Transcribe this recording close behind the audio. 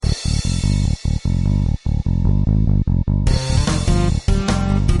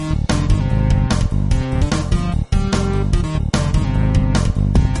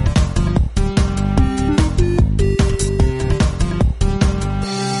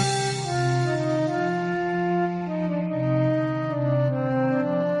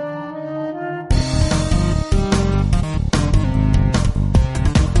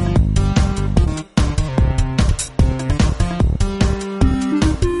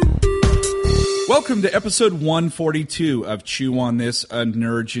Welcome to episode 142 of Chew on This, a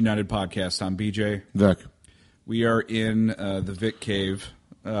Nerds United podcast. I'm BJ. Vic. We are in the Vic Cave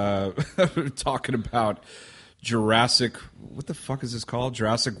talking about Jurassic... What the fuck is this called?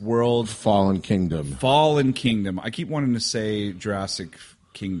 Jurassic World... Fallen Kingdom. Fallen Kingdom. I keep wanting to say Jurassic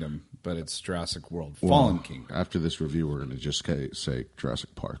Kingdom, but it's Jurassic World. Fallen Kingdom. After this review, we're going to just say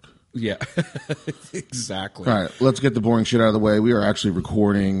Jurassic Park. Yeah, exactly. All right, let's get the boring shit out of the way. We are actually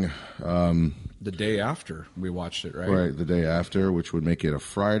recording... the day after we watched it, right? Right, the day after, which would make it a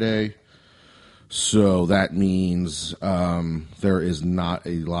Friday. So that means there is not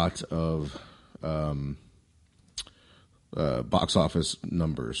a lot of box office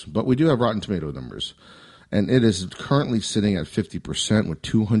numbers. But we do have Rotten Tomato numbers. And it is currently sitting at 50% with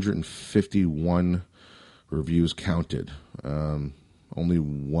 251 reviews counted. Only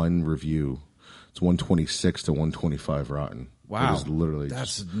one review. It's 126 to 125 Rotten. Wow, it is literally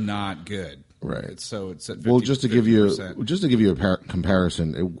that's not good. Right. It's at 50, well, just to give you a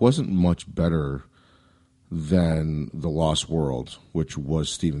comparison, it wasn't much better than The Lost World, which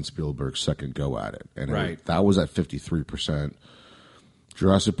was Steven Spielberg's second go at it, and right. That was at 53%.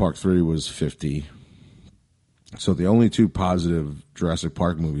 Jurassic Park 3 was 50%. So the only two positive Jurassic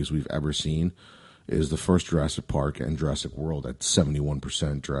Park movies we've ever seen is the first Jurassic Park and Jurassic World at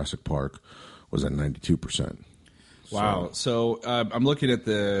 71%. Jurassic Park was at 92%. Wow. So I'm looking at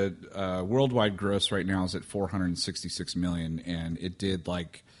the worldwide gross right now is at $466 million, and it did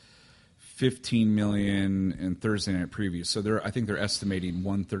like $15 million in Thursday night previews. So I think they're estimating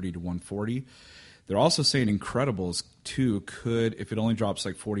 130 to 140. They're also saying Incredibles 2 could, if it only drops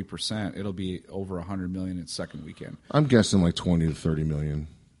like 40%, it'll be over 100 million its second weekend. I'm guessing like 20 to 30 million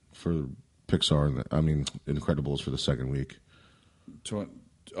for Pixar. Incredibles for the second week. 20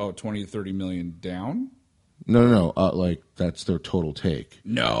 to 30 million down? No. Like that's their total take.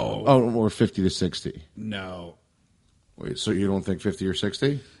 No. Oh, or 50 to 60. No. Wait, so you don't think 50 or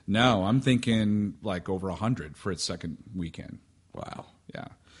 60? No, I'm thinking like over 100 for its second weekend. Wow. Yeah.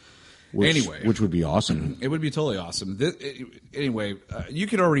 Which would be awesome. It would be totally awesome. Anyway, you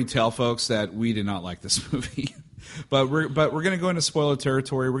can already tell, folks, that we did not like this movie. But we're going to go into spoiler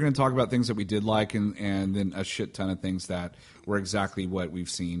territory. We're going to talk about things that we did like, and then a shit ton of things that were exactly what we've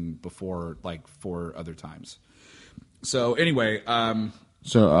seen before, like 4 other times. So anyway,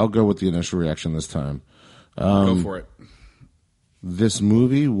 so I'll go with the initial reaction this time. Go for it. This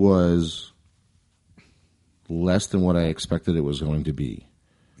movie was less than what I expected it was going to be.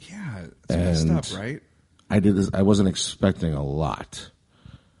 Yeah, it's messed up, right? I wasn't expecting a lot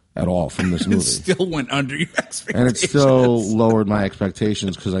at all from this movie. It still went under your expectations. And it still lowered my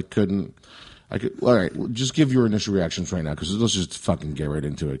expectations because I could. All right, just give your initial reactions right now because let's just fucking get right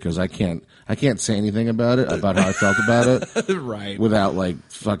into it because I can't say anything about how I felt about it right without like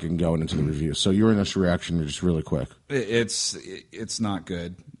fucking going into the review. So your initial reaction, just really quick. It's not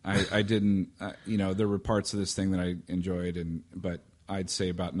good. I didn't. There were parts of this thing that I enjoyed, but I'd say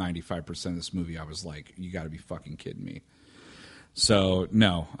about 95% of this movie I was like, you got to be fucking kidding me. So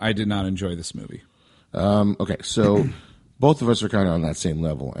no, I did not enjoy this movie. Okay, so both of us are kind of on that same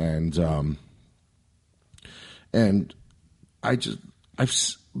level, and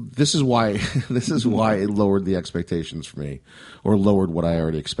this is why it lowered the expectations for me, or lowered what I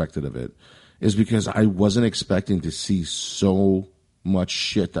already expected of it, is because I wasn't expecting to see so much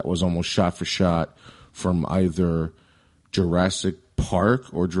shit that was almost shot for shot from either Jurassic Park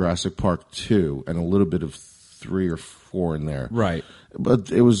or Jurassic Park 2, and a little bit of 3 or 4 in there. Right. But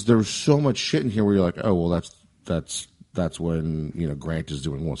there was so much shit in here where you're like, oh well, that's when Grant is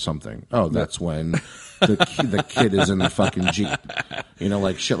doing something. Oh, that's when the kid is in the fucking Jeep.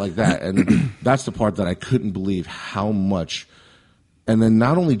 Like shit like that. And that's the part that I couldn't believe how much. And then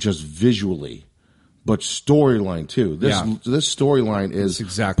not only just visually, but storyline too. This storyline is it's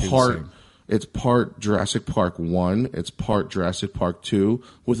exactly the same. It's part Jurassic Park 1, it's part Jurassic Park 2,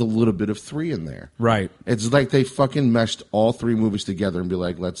 with a little bit of 3 in there. Right. It's like they fucking meshed all 3 movies together and be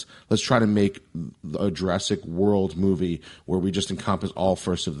like, let's try to make a Jurassic World movie where we just encompass all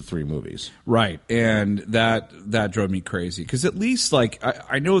first of the 3 movies. Right. And that drove me crazy. Because at least, like,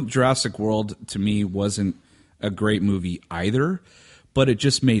 I know Jurassic World, to me, wasn't a great movie either, but it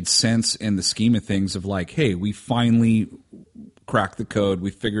just made sense in the scheme of things of like, hey, we finally cracked the code. We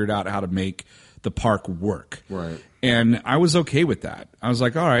figured out how to make the park work. Right. And I was okay with that. I was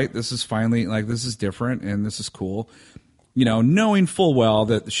like, all right, this is finally, like, this is different and this is cool. Knowing full well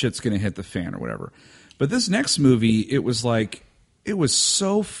that the shit's going to hit the fan or whatever. But this next movie, it was like, it was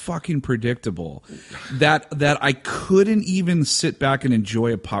so fucking predictable that I couldn't even sit back and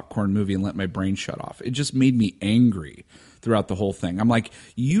enjoy a popcorn movie and let my brain shut off. It just made me angry throughout the whole thing. I'm like,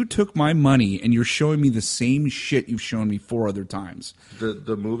 you took my money and you're showing me the same shit you've shown me 4 other times.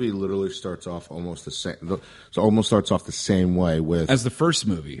 The movie literally starts off almost the same. So almost starts off the same way with As the first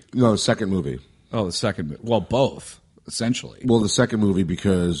movie. no, the second movie. Oh, the second movie. Well, both, essentially. Well, the second movie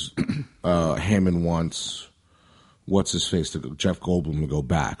because Hammond wants what's his face to go, Jeff Goldblum to go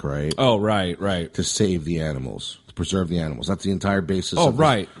back, right? Oh, right. To save the animals, to preserve the animals. That's the entire basis. Oh, of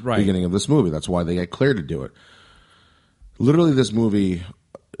the right. beginning of this movie. That's why they get cleared to do it. Literally, this movie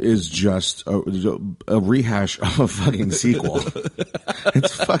is just a rehash of a fucking sequel.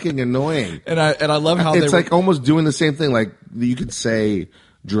 It's fucking annoying, And I love how it's they like almost doing the same thing. Like you could say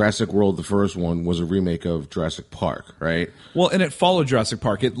Jurassic World, the first one, was a remake of Jurassic Park, right? Well, and it followed Jurassic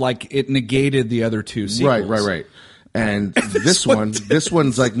Park. It negated the other 2 sequels. Right. And this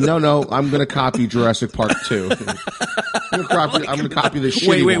one's like, no, I'm going to copy Jurassic Park 2. I'm going to copy the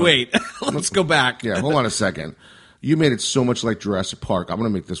shitty one. Wait. Let's go back. Yeah, hold on a second. You made it so much like Jurassic Park. I'm going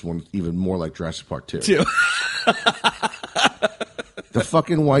to make this one even more like Jurassic Park 2. The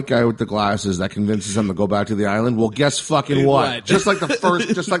fucking white guy with the glasses that convinces him to go back to the island. Well, guess fucking what? Just like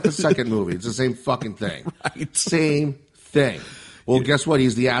the second movie. It's the same fucking thing. Right. Same thing. Well, guess what?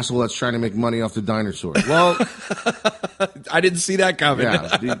 He's the asshole that's trying to make money off the dinosaur. Well, I didn't see that coming.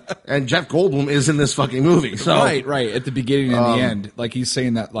 yeah. And Jeff Goldblum is in this fucking movie. So. Right. At the beginning and the end. Like he's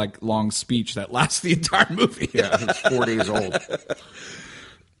saying that like long speech that lasts the entire movie. Yeah, he's 4 days old.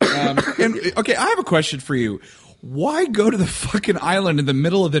 Okay, I have a question for you. Why go to the fucking island in the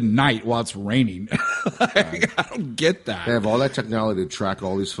middle of the night while it's raining? I don't get that. They have all that technology to track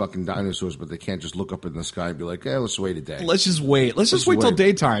all these fucking dinosaurs, but they can't just look up in the sky and be like, let's wait a day. Let's just wait. Let's just wait till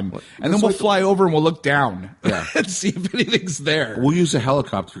daytime. And then we'll fly over and we'll look down and see if anything's there. We'll use a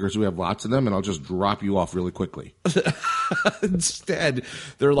helicopter because we have lots of them, and I'll just drop you off really quickly. Instead,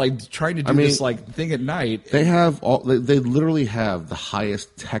 they're like trying to do this like thing at night. They have they literally have the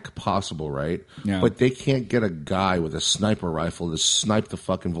highest tech possible, right? Yeah. But they can't get a guy with a sniper rifle to snipe the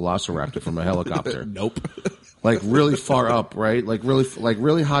fucking velociraptor from a helicopter. Nope. Like really far up, right? Like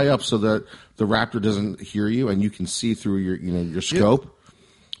really high up, so that the raptor doesn't hear you and you can see through your scope.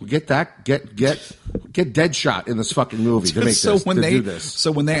 Get Deadshot in this fucking movie to make do this.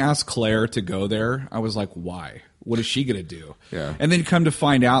 So when they asked Claire to go there, I was like, why? What is she gonna do? Yeah. And then come to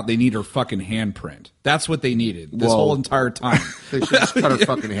find out, they need her fucking handprint. That's what they needed this whole entire time. They should just cut her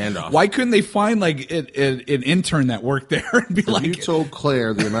fucking hand off. Why couldn't they find like an intern that worked there and be like, you told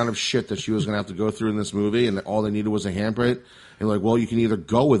Claire the amount of shit that she was gonna have to go through in this movie, and all they needed was a handprint. And like, well, you can either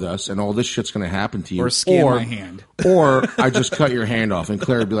go with us, and all this shit's going to happen to you, or scan my hand, or I just cut your hand off. And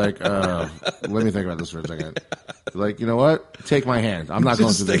Claire would be like, "Let me think about this for a second." Like, you know what? Take my hand. I'm not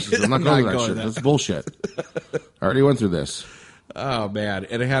going through this. I'm not going through that shit. That's bullshit. I already went through this. Oh man!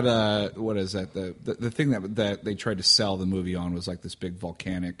 And it had what is that? The thing that they tried to sell the movie on was like this big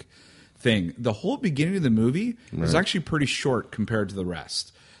volcanic thing. The whole beginning of the movie is actually pretty short compared to the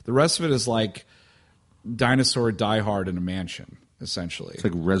rest. The rest of it is like dinosaur Die Hard in a mansion, essentially. It's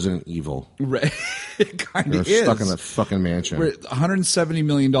like Resident Evil. It kind of is. Stuck in that fucking mansion. We're $170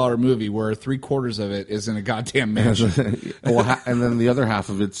 million movie where 3/4 of it is in a goddamn mansion. And then the other half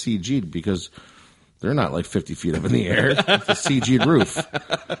of it's CG'd because they're not like 50 feet up in the air. It's a CG'd roof.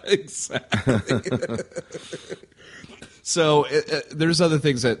 Exactly. So there's other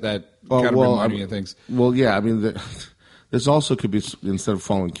things that kind of remind me of things. Well, yeah, I mean, this also could be, instead of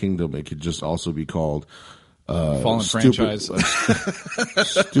Fallen Kingdom, it could just also be called Fallen Franchise.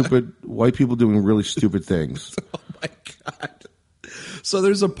 Stupid white people doing really stupid things. Oh my god! So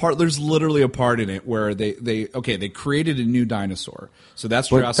there's literally a part in it where they created a new dinosaur. So that's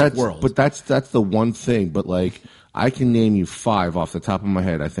Jurassic World. But that's the one thing. But like, I can name you 5 off the top of my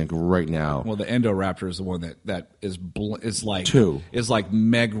head, I think, right now. Well, the Endoraptor is the one that is like 2. Is like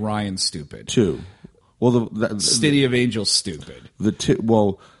Meg Ryan stupid. 2. Well, City of Angels stupid. The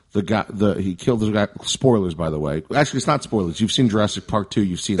guy, he killed the guy. Spoilers, by the way. Actually, it's not spoilers. You've seen Jurassic Park 2.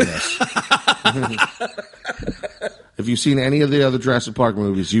 You've seen this. If you've seen any of the other Jurassic Park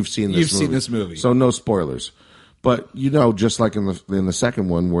movies, you've seen this movie. You've seen this movie. So no spoilers. But just like in the second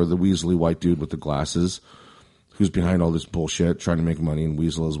one, where the Weasley white dude with the glasses, who's behind all this bullshit, trying to make money and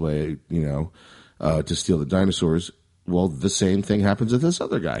weasel his way, to steal the dinosaurs. Well, the same thing happens to this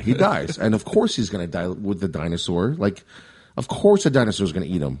other guy. He dies. And of course he's going to die with the dinosaur. Like, of course a dinosaur is going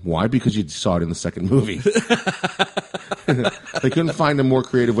to eat him. Why? Because you saw it in the second movie. They couldn't find a more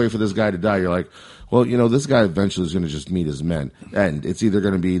creative way for this guy to die. You're like, well, this guy eventually is going to just meet his men. And it's either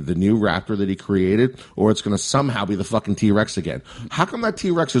going to be the new raptor that he created, or it's going to somehow be the fucking T-Rex again. How come that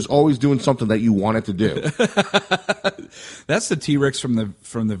T-Rex is always doing something that you want it to do? That's the T-Rex from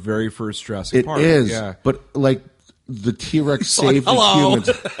the very first Jurassic Park. It is. Yeah. But like, the T-Rex saved the "Hello." humans.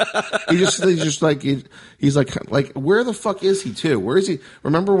 He's just like he's like where the fuck is he too? Where is he?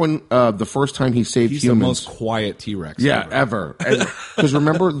 Remember when the first time he saved He's the humans? most quiet T-Rex. Yeah, ever. Because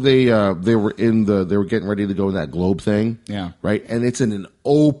remember they were getting ready to go in that globe thing. Yeah. Right, and it's in an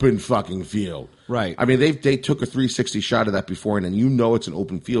open fucking field. Right. I mean they took a 360 shot of that before, and you know it's an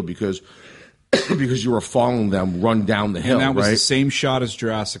open field because you were following them run down the hill. And that was right? the same shot as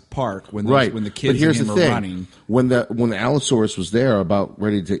Jurassic Park when Right. the kids but here's and the him were thing. running. When the Allosaurus was there about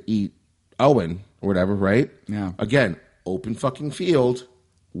ready to eat Owen or whatever, right? Yeah. Again, open fucking field,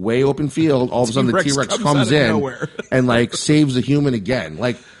 way open field. All of a sudden the T-Rex T-Rex comes comes out of in nowhere. and like saves a human again.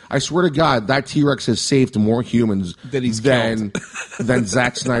 Like I swear to God, that T-Rex has saved more humans than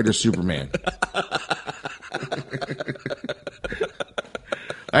Zack Snyder's Superman.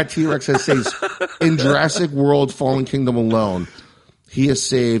 That T-Rex has saved, in Jurassic World Fallen Kingdom alone, he has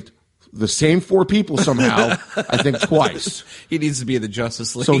saved the same 4 people somehow, I think twice. He needs to be in the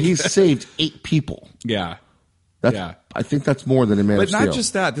Justice League. So he's saved 8 people. yeah. That's, Yeah. I think that's more than a Man of But Steel. not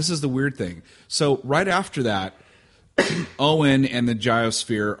just that. This is the weird thing. So right after that, Owen and the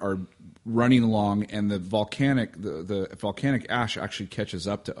Gyrossphere are running along, and the volcanic ash actually catches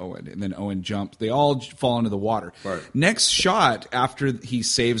up to Owen, and then Owen jumps. They all fall into the water. Right. Next shot, after he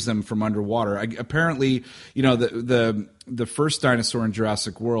saves them from underwater, apparently, the first dinosaur in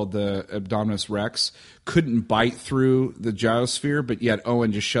Jurassic World, the Abdominus Rex, couldn't bite through the Gyrossphere, but yet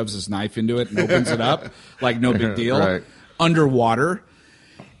Owen just shoves his knife into it and opens it up like no big deal. Right. Underwater.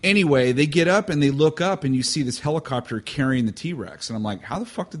 Anyway, they get up and they look up, and you see this helicopter carrying the T-Rex. And I'm like, how the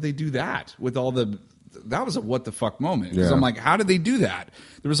fuck did they do that with all the... That was a what the fuck moment. Because Yeah. I'm like, how did they do that?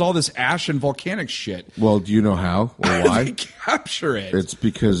 There was all this ash and volcanic shit. Well, do you know how or How did why? they capture it? It's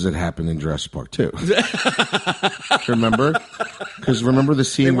because it happened in Jurassic Park too. Remember? Because remember the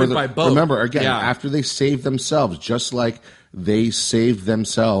scene They where went by boat. remember again Yeah. after they saved themselves, just like they saved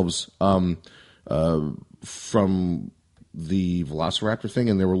themselves from the Velociraptor thing,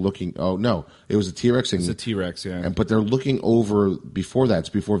 and they were looking. Oh no, it was a T-Rex thing. It's a T-Rex, yeah. But they're looking over before that. It's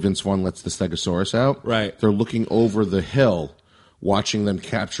before Vince Vaughn lets the Stegosaurus out. Right. They're looking over the hill, watching them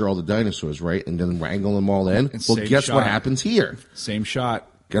capture all the dinosaurs, right, and then wrangle them all in. And Well, same guess what shot. happens here? Same shot.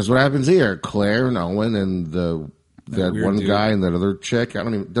 Guess what happens here? Claire and Owen and that weird one dude. guy and that other chick. I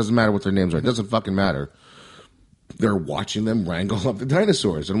don't even. It doesn't matter what their names are. It doesn't fucking matter. They're watching them wrangle up the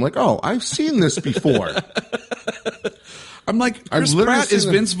dinosaurs, and I'm like, oh, I've seen this before. I'm like, I've Chris literally Pratt is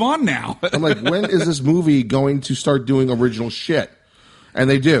seen them. Vince Vaughn now. I'm like, when is this movie going to start doing original shit? And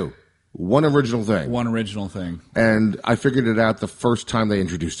they do. One original thing. One original thing. And I figured it out the first time they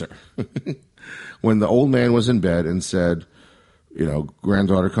introduced her. When the old man was in bed and said,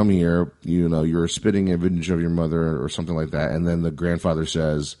 granddaughter, come here. You're a spitting image of your mother or something like that. And then the grandfather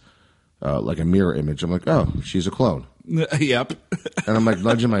says, like a mirror image. I'm like, oh, she's a clone. Yep. And I'm like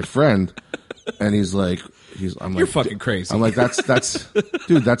nudging my friend. And he's like, I'm You're like, fucking crazy. I'm like, that's,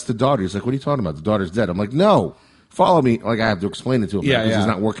 dude, that's the daughter. He's like, what are you talking about? The daughter's dead. I'm like, no, follow me. Like, I have to explain it to him. Yeah, because yeah. he's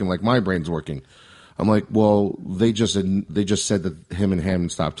not working like my brain's working. I'm like, well, they just said that him and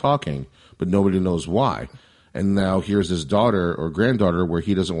Hammond stopped talking, but nobody knows why. And now here's his daughter or granddaughter where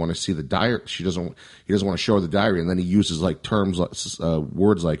he doesn't want to see the diary. He doesn't want to show her the diary. And then he uses like terms,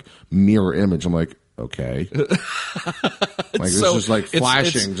 words like mirror image. I'm like, okay. Like it's So just like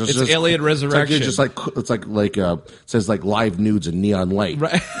flashing. It's Alien Resurrection. It's like it says like live nudes in neon light.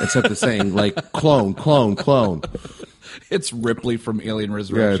 Right. Except it's saying like clone. It's Ripley from Alien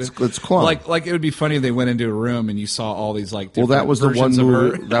Resurrection. Yeah, it's clone. Like it would be funny if they went into a room and you saw all these like different Well, that was the one versions of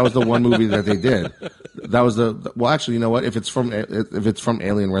movie. her. That was the one movie that they did. That was well, actually, you know what? If it's from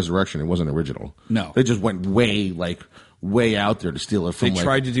Alien Resurrection, it wasn't original. No. They just went way out there to steal it from. They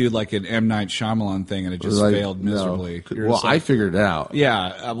tried to do like an M. Night Shyamalan thing and it just failed miserably. No. You're Well, just like, I figured it out.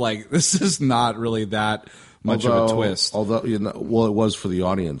 yeah, I'm like, this is not really that much of a twist. Although, well, it was for the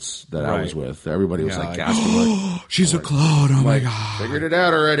audience that I was Right. with. Everybody was Yeah, like like, gasping. Like, She's a clone. Oh my god. figured it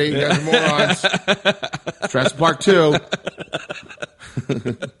out already. You guys are morons. Jurassic Park 2.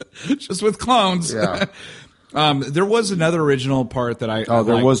 Just with clones. Yeah. There was another original part that I Oh,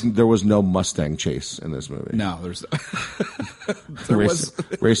 liked. there was no Mustang chase in this movie. No, there was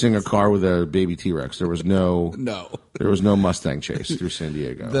Racing a car with a baby T-Rex. There was no Mustang chase through San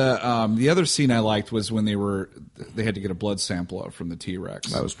Diego. the other scene I liked was when they had to get a blood sample out from the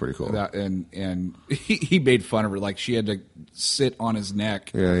T-Rex. That was pretty cool. And he made fun of her, like she had to sit on his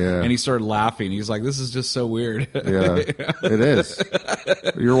neck. Yeah. And he started laughing. He's like, "This is just so weird." Yeah, it is.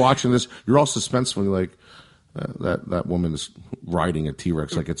 You're watching this. You're all suspenseful. You're like, that woman is riding a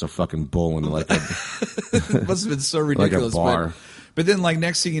T-Rex like it's a fucking bull in like a It must have been so like ridiculous. a bar. But then, like,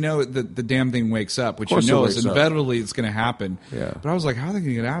 next thing you know, the damn thing wakes up, which you course it know is wakes up. inevitably it's going to happen. Yeah. But I was like, how are they going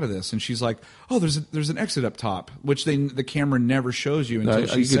to get out of this? And she's like, oh, there's an exit up top, which the camera never shows you until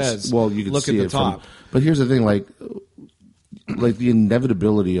she says, you could look see at the it top. But here's the thing, like the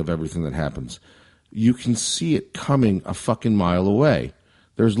inevitability of everything that happens, you can see it coming a fucking mile away.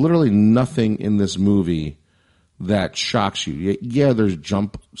 There's literally nothing in this movie that shocks you. Yeah, there's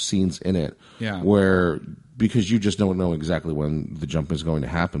jump scenes in it where because you just don't know exactly when the jump is going to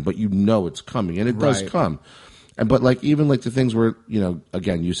happen, but you know it's coming, and it does come. And but like even like the things where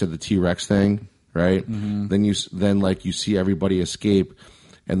again you said the T-Rex thing, right? Mm-hmm. Then like you see everybody escape,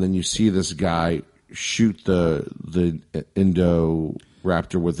 and then you see this guy shoot the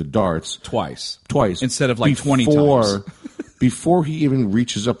Indoraptor with the darts twice instead of like 20 times. Before he even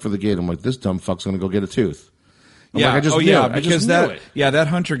reaches up for the gate, I'm like, this dumb fuck's gonna go get a tooth. Because that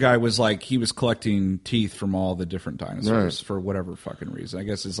hunter guy was like, he was collecting teeth from all the different dinosaurs for whatever fucking reason. I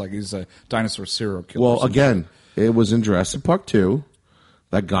guess it's like he's a dinosaur serial killer. Well, again, it was in Jurassic Park 2.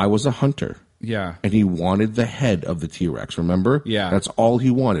 That guy was a hunter. Yeah. And he wanted the head of the T-Rex, remember? Yeah. That's all he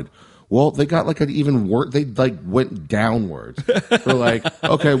wanted. Well, they got like an even worse. They like went downwards. They're like,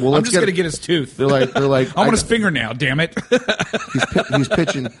 okay, well, I'm just gonna get his tooth. They're like, I want his fingernail. Damn it!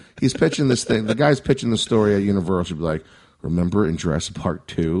 He's pitching this thing. The guy's pitching the story at Universal. Be like, remember in Jurassic Park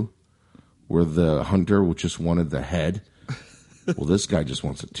 2, where the hunter just wanted the head? Well, this guy just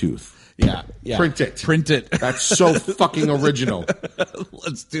wants a tooth. Yeah. Print it. That's so fucking original.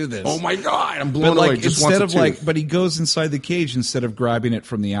 Let's do this. Oh my god, I'm blown away. Just instead wants of a tooth. but he goes inside the cage instead of grabbing it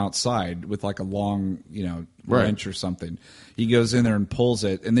from the outside with like a long, wrench or something. He goes in there and pulls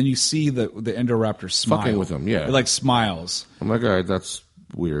it, and then you see the Indoraptor smile. Fucking with him, yeah. It like smiles. I'm like, all right, that's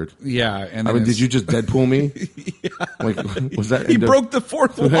weird. Yeah, and I mean, did you just Deadpool me? Like, was that? He broke the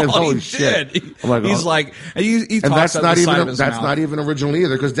fourth wall. Holy he shit! Did. I'm like, he's like, he and talks that's out not the even side of his mouth. not even original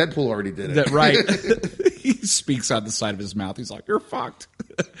either because Deadpool already did it. Right. He speaks out the side of his mouth. He's like, "You're fucked.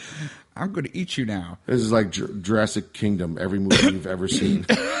 I'm going to eat you now." This is like Jurassic Kingdom. Every movie you've ever seen.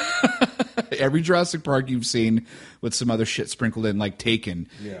 Every Jurassic Park you've seen with some other shit sprinkled in, like Taken.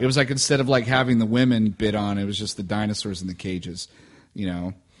 Yeah. It was like instead of like having the women bid on, it was just the dinosaurs in the cages,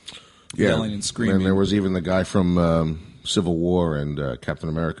 yelling and screaming. And there was even the guy from Civil War and Captain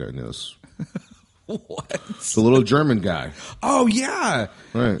America in this. What? The little German guy. Oh, yeah.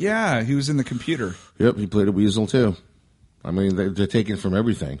 Right. Yeah, he was in the computer. Yep, he played a weasel, too. I mean, they're taking from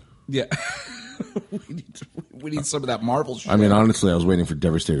everything. Yeah. we need some of that Marvel shit. I mean, honestly, I was waiting for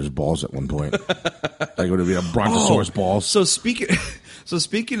Devastator's balls at one point. Like, it would be a Brontosaurus balls. So speaking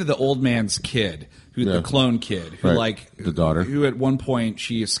of the old man's kid, the clone kid, who the daughter, who at one point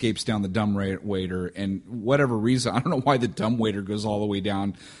she escapes down the dumbwaiter, and whatever reason, I don't know why the dumbwaiter goes all the way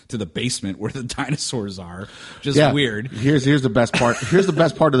down to the basement where the dinosaurs are. Just weird. Here's the best part. Here's the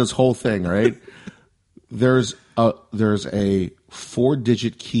best part of this whole thing, right? There's a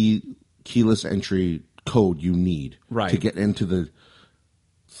 4-digit keyless entry code you need to get into the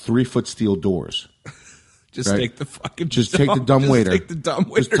 3-foot steel doors. Just take the fucking. Take the dumbwaiter. Take the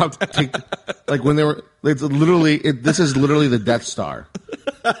dumbwaiter. Like when they were. It's literally. This is literally the Death Star.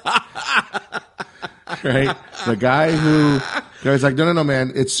 Right. The guy's like, no,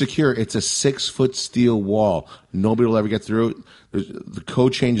 man. It's secure. It's a 6-foot steel wall. Nobody will ever get through it. The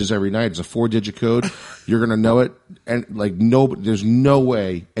code changes every night. It's a 4-digit code. You're gonna know it, and like there's no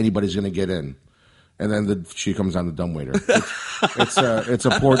way anybody's gonna get in. And then she comes down the dumbwaiter. It's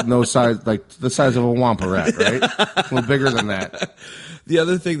a port no size, like the size of a wampa rat, right? A little bigger than that. The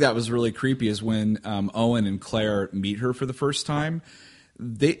other thing that was really creepy is when Owen and Claire meet her for the first time.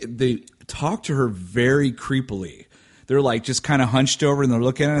 They talk to her very creepily. They're like just kind of hunched over and they're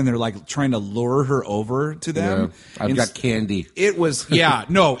looking at her and they're like trying to lure her over to them. Yeah, I've got candy. It was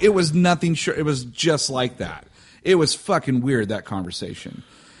it was nothing short. It was just like that. It was fucking weird, that conversation.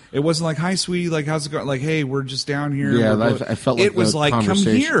 It wasn't like, "Hi, sweetie, like how's it going?" Like, "Hey, we're just down here." Yeah, I felt like it was like,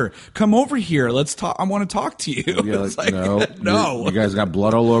 "Come over here, let's talk. I want to talk to you." Yeah, like, no, you guys got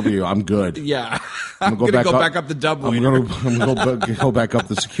blood all over you. I'm good. Yeah, I'm gonna go back up the dumbwaiter. I'm gonna go back up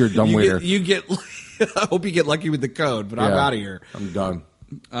the secure dumbwaiter. You get. I hope you get lucky with the code, but I'm out of here. I'm done.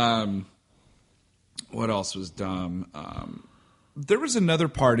 What else was dumb? There was another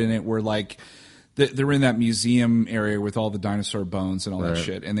part in it where like. They're in that museum area with all the dinosaur bones and all that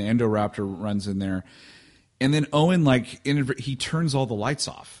shit, and the Indoraptor runs in there, and then Owen he turns all the lights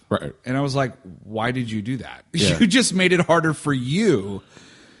off, right? And I was like, "Why did you do that? Yeah. You just made it harder for you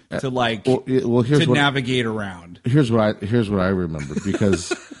to navigate around." Here's what I remember because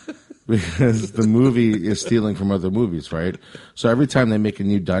the movie is stealing from other movies, right? So every time they make a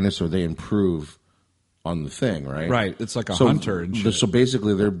new dinosaur, they improve on the thing, right? Right. It's like a hunter and shit. So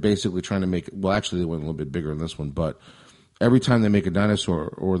basically, they're basically trying to make. Well, actually, they went a little bit bigger in this one, but every time they make a dinosaur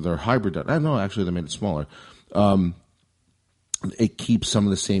or their hybrid, I know actually they made it smaller. It keeps some of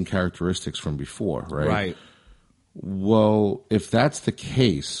the same characteristics from before, right? Right. Well, if that's the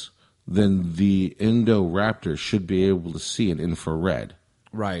case, then the Indoraptor should be able to see in infrared.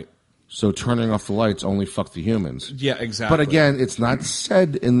 Right. So turning off the lights only fuck the humans. Yeah, exactly. But again, it's not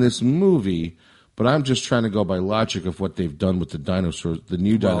said in this movie, but I'm just trying to go by logic of what they've done with the dinosaurs, the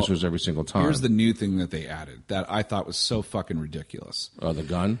new dinosaurs every single time. Here's the new thing that they added that I thought was so fucking ridiculous. Oh, the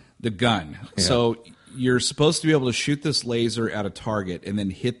gun? The gun. Yeah. So you're supposed to be able to shoot this laser at a target and then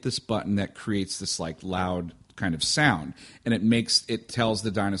hit this button that creates this like loud kind of sound, and it tells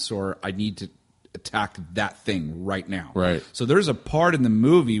the dinosaur, I need to attack that thing right now. Right. So there's a part in the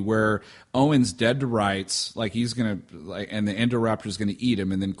movie where Owen's dead to rights, like he's gonna and the Indoraptor's gonna eat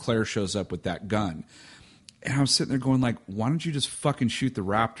him, and then Claire shows up with that gun. And I was sitting there going like, why don't you just fucking shoot the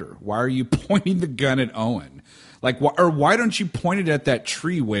raptor? Why are you pointing the gun at Owen? Like, why don't you point it at that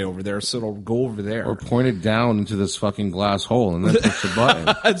tree way over there so it'll go over there? Or point it down into this fucking glass hole and then push the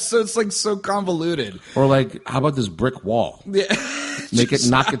button. So it's like so convoluted. Or like, how about this brick wall? Yeah. Make it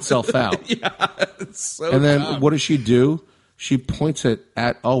knock itself out. Yeah, it's so And then dumb. what does she do? She points it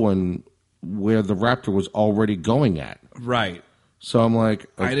at Owen where the raptor was already going at. Right. So I'm like,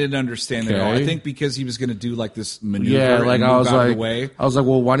 I didn't understand that at all. okay. I think because he was going to do like this maneuver yeah, like and I move was out of like, the way.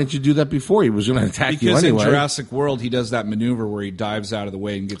 well, why didn't you do that before? He was going to attack Because you in anyway. Jurassic World, he does that maneuver where he dives out of the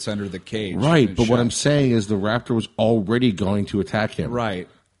way and gets under the cage. Right, and but what shut. I'm saying is the raptor was already going to attack him. Right.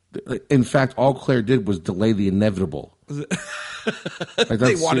 In fact, all Claire did was delay the inevitable. Like,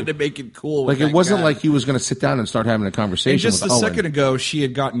 They wanted to make it cool. Like with it wasn't that like guy. he was going to sit down and start having a conversation And just with a Owen. second ago, she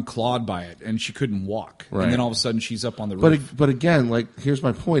had gotten clawed by it and she couldn't walk. Right. And then all of a sudden, she's up on the roof. But again, like here's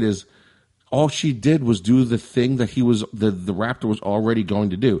my point: is all she did was do the thing that the raptor was already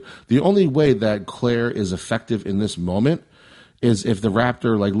going to do. The only way that Claire is effective in this moment is if the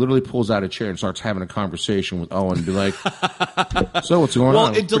raptor like literally pulls out a chair and starts having a conversation with Owen and be like, "So what's going on?" Well,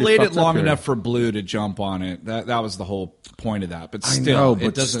 It's it pretty delayed it fucked up long here." enough for Blue to jump on it. That was the whole point of that. But I still, know, it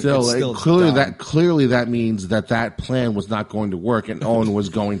but doesn't. still, it's still clearly dumb. that means that plan was not going to work and Owen was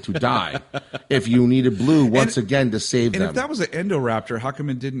going to die. If you needed Blue once again to save And them, if that was an Indoraptor, how come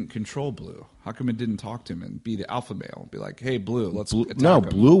it didn't control Blue? How come it didn't talk to him and be the alpha male? Be like, hey, Blue, let's attack him.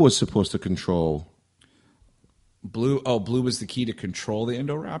 Blue was supposed to control. Blue. Oh, Blue was the key to control the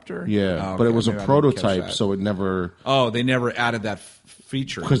Indoraptor. Yeah, Oh, but it okay, was a maybe I didn't catch prototype, that. so it never Oh, they never added that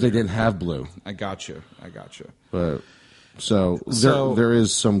feature because they didn't have Blue. I got you. But so there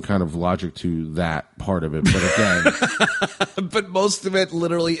is some kind of logic to that part of it. But again, But most of it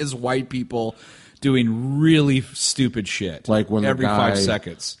literally is white people doing really stupid shit. like when every the guy, 5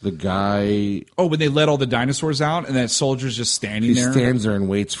 seconds. the guy Oh, when they let all the dinosaurs out and that soldier's just standing he there. stands there and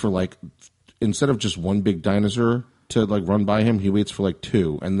waits for like instead of just one big dinosaur to like run by him, he waits for like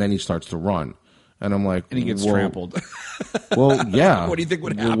 2, and then he starts to run. And I'm like, and he gets well, trampled. Well, yeah. What do you think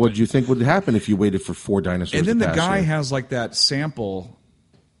would Well, happen? what do you think would happen if you waited for 4 dinosaurs? And then to the pass guy you? has like that sample.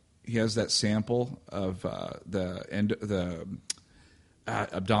 He has that sample of the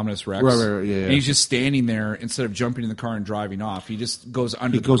Abdominus Rex. Right, yeah. And he's just standing there instead of jumping in the car and driving off. He just goes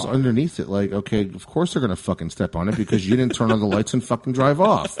under. He the goes car. underneath it, like, okay, of course they're gonna fucking step on it because you didn't turn on the lights and fucking drive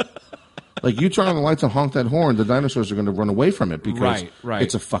off. Like you turn on the lights and honk that horn, the dinosaurs are gonna run away from it because Right.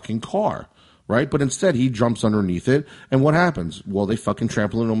 it's a fucking car, right? But instead he jumps underneath it, and what happens? Well, they fucking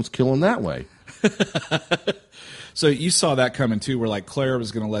trample and almost kill him that way. So you saw that coming too, where like Claire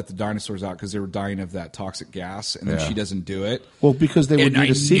was going to let the dinosaurs out because they were dying of that toxic gas, and then Yeah. she doesn't do it. Well, because they would And need I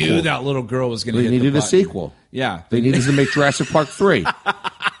a sequel. knew that little girl was going to. They needed a sequel. Yeah, They needed to make Jurassic Park 3.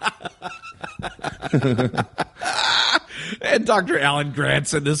 And Dr. Alan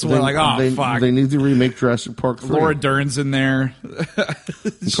Grant's in this one, like, oh they, fuck. They need to remake Jurassic Park 3. Laura Dern's in there.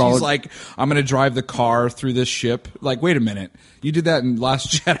 She's Call it- like, I'm going to drive the car through this ship. Like, wait a minute. You did that in Last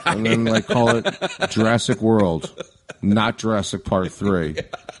Jedi. And then like call it Jurassic World, not Jurassic Park 3.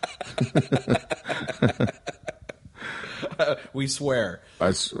 We swear.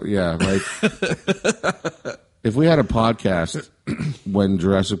 Yeah, like if we had a podcast when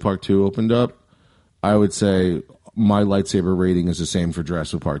Jurassic Park 2 opened up, I would say my lightsaber rating is the same for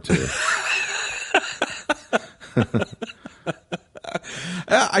Jurassic Park 2.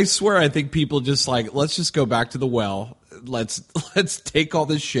 I swear, I think people just like, let's just go back to the well. Let's take all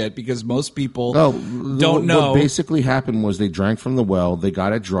this shit because most people don't know. What basically happened was they drank from the well, they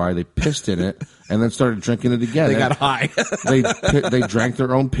got it dry, they pissed in it, and then started drinking it again. They got high. They drank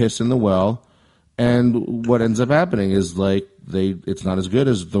their own piss in the well, And what ends up happening is like it's not as good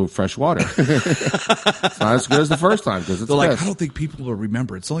as the fresh water. It's not as good as the first time because it's They're like, piss. I don't think people will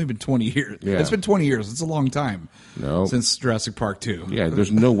remember. It's only been 20 years. Yeah. It's been 20 years. It's a long time. No. Since Jurassic Park 2. Yeah,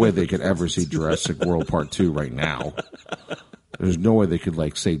 there's no way they could ever see Jurassic World Part 2 right now. There's no way they could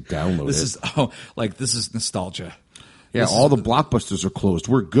like say download This it. this is nostalgia. Yeah, all the blockbusters are closed.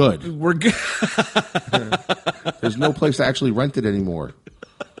 We're good. We're good. There's no place to actually rent it anymore.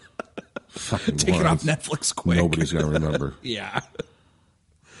 Fucking Take it off morons. Netflix quick. Nobody's gonna remember. Yeah.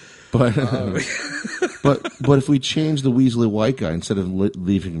 But but if we change the Weasley white guy instead of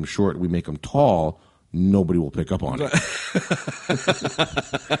leaving him short, we make him tall. Nobody will pick up on it.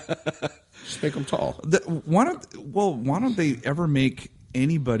 Just make him tall. Why don't they ever make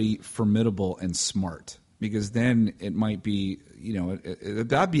anybody formidable and smart? Because then it might be,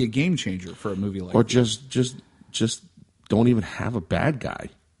 that'd be a game changer for a movie like Or this. just don't even have a bad guy.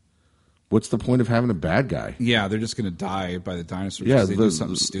 What's the point of having a bad guy? Yeah, they're just going to die by the dinosaurs Yeah, because they do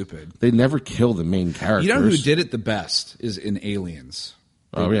something stupid. They never kill the main characters. You know who did it the best is in Aliens.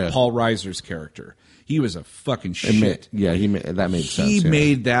 Oh, yeah. Paul Reiser's character. He was a fucking that made sense. He yeah.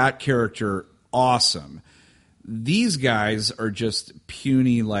 made that character awesome. These guys are just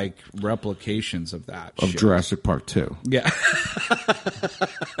puny, like, replications of that of shit. Jurassic Park 2. Yeah.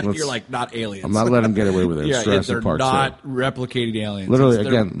 You're like, not aliens. I'm not letting them get away with it. It's Yeah, Jurassic they're Park 2. not replicating aliens. Literally, They're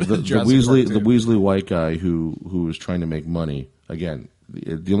again, the Jurassic Weasley Park 2. the Weasley white guy who was trying to make money. Again,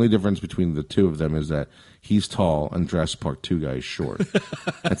 the only difference between the two of them is that he's tall and Jurassic Park 2 guy is short.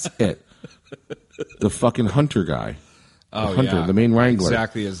 That's it. The fucking hunter guy. Oh, Hunter, yeah. the main wrangler.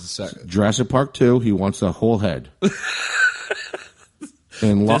 Exactly as the second. Jurassic Park 2, he wants the whole head.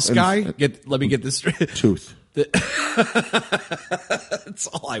 And This guy? Let me get this straight. tooth. That's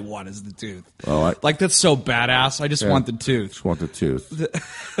all I want is the tooth. Oh, that's so badass. I just want the tooth. Just want the tooth.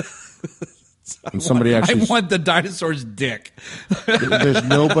 And somebody actually. I want the dinosaur's dick. There's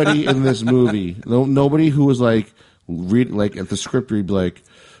nobody in this movie. Nobody who was like at the script read like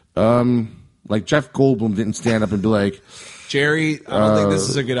Jeff Goldblum didn't stand up and be like, Jerry, I don't think this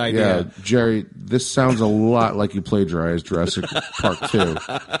is a good idea. Yeah, Jerry, this sounds a lot like you plagiarized Jurassic Park 2.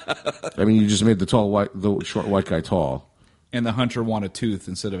 I mean, you just made the short white guy tall. And the hunter want a tooth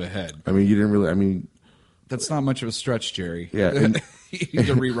instead of a head. I mean, you didn't really. I mean, that's not much of a stretch, Jerry. Yeah, and, you need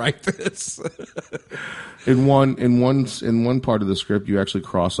to rewrite this. in one part of the script, you actually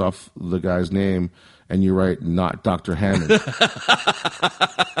cross off the guy's name and you write not Dr. Hammond.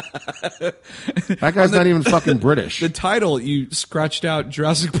 That guy's not even fucking British. The title, you scratched out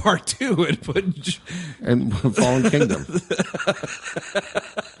Jurassic Park 2 and put and Fallen Kingdom.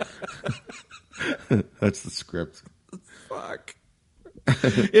 That's the script. Fuck.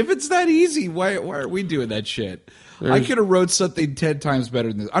 If it's that easy, why are we doing that shit? I could have wrote something 10 times better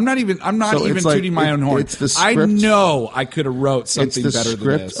than this. I'm not even tooting my own horn. It's the script, I know I could have wrote something better than this. It's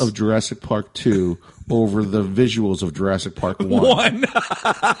the script of Jurassic Park 2 over the visuals of Jurassic Park 1.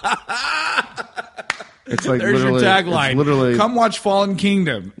 It's like there's your tagline. Literally, come watch Fallen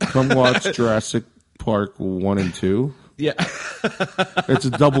Kingdom. Come watch Jurassic Park 1 and 2. Yeah. It's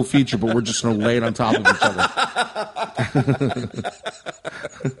a double feature, but we're just going to lay it on top of each other.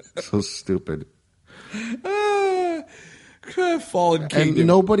 So stupid. Fallen Kingdom. And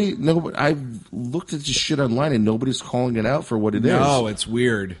nobody, I've looked at this shit online and nobody's calling it out for what it is. No, it's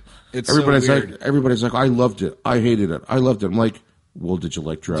weird. Everybody's so weird. everybody's like, I loved it. I hated it. I loved it. I'm like, well, did you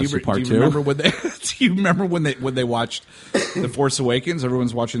like Jurassic Park 2? Do you remember when they watched The Force Awakens?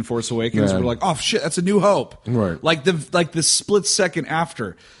 Everyone's watching Force Awakens. Yeah. We're like, oh shit, that's a New Hope. Right. Like the split second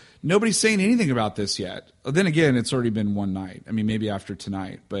after. Nobody's saying anything about this yet. Then again, it's already been one night. I mean, maybe after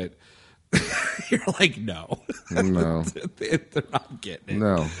tonight, but you're like, no. They're not getting it.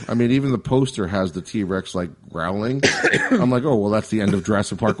 No. I mean, even the poster has the T-Rex like growling. I'm like, oh, well, that's the end of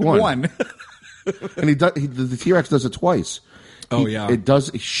Jurassic Park 1. And the T-Rex does it twice. Oh, yeah. It does.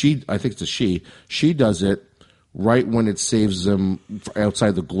 I think it's a she. She does it right when it saves them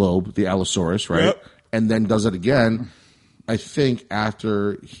outside the globe, the Allosaurus, right? Yep. And then does it again, I think,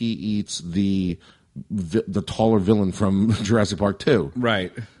 after he eats the taller villain from Jurassic Park 2.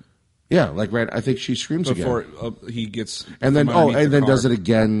 Right. Yeah, like right. I think she screams Before again. he gets. And then does it it.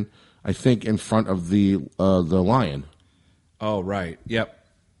 again, I think, in front of the lion. Oh, right. Yep.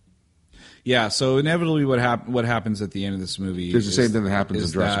 Yeah, so inevitably what happens at the end of this movie is the same thing that happens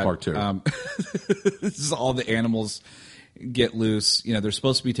in Jurassic Park 2. This is all the animals get loose. You know, they're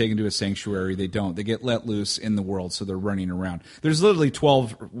supposed to be taken to a sanctuary. They don't. They get let loose in the world, so they're running around. There's literally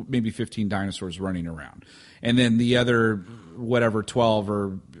 12, maybe 15 dinosaurs running around. And then the other,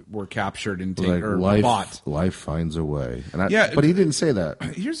 12 were captured and taken, or bought. Life finds a way. Yeah, but he didn't say that.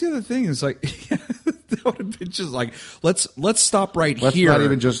 Here's the other thing: is like That would have been just like, let's stop right Let's here. not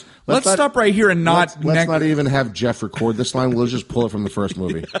even just let's stop right here and not. Let's not even have Jeff record this line. We'll just pull it from the first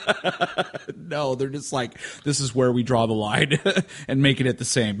movie. No, they're just like, this is where we draw the line and make it the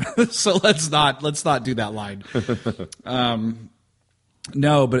same. So let's not do that line.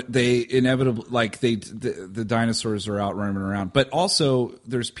 No, but they inevitably, like, the dinosaurs are out running around. But also,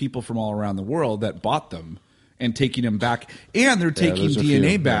 there's people from all around the world that bought them and taking them back, and they're taking there's a DNA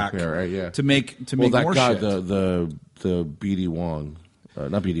few. back to make that more guy, shit. the BD Wong,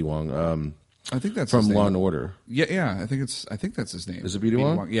 not BD Wong. I think that's from his name. Law and Order. Yeah. I think that's his name. Is it BD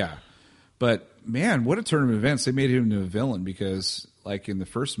Wong? Yeah. But man, what a turn of events! They made him into a villain because, like in the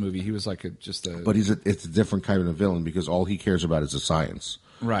first movie, he was like But it's a different kind of a villain because all he cares about is the science.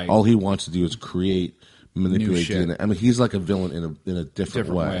 Right. All he wants to do is create, manipulate shit. DNA. I mean, he's like a villain in a different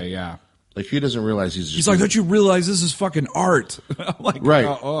way. Yeah. Like he doesn't realize He's like, don't you realize this is fucking art? I'm like, right.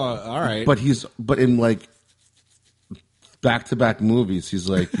 Oh, all right. But in like back-to-back movies, he's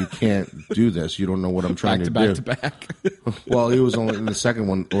like, you can't do this. You don't know what I'm trying to do. Back to back. Well, he was only in the second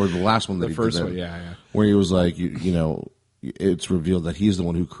one or the last one that The he first did. one, yeah. Where he was like, you know, it's revealed that he's the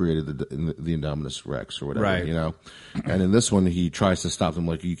one who created the Indominus Rex or whatever, Right. you know. And in this one, he tries to stop them.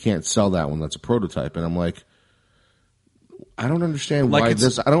 Like, you can't sell that one. That's a prototype. And I'm like, I don't understand why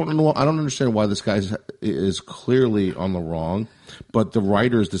this. I don't understand why this guy is clearly on the wrong. But the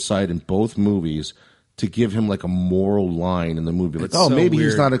writers decide in both movies to give him like a moral line in the movie, like, It's so maybe weird.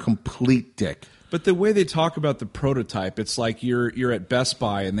 he's not a complete dick. But the way they talk about the prototype, it's like you're at Best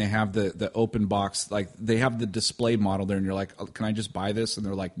Buy and they have the open box, like they have the display model there, and you're like, oh, can I just buy this? And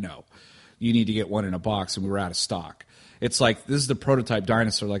they're like, no, you need to get one in a box, and we were out of stock. It's like, this is the prototype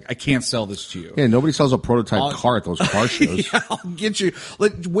dinosaur. Like, I can't sell this to you. Yeah, nobody sells a prototype car at those car shows. Yeah, I'll get you.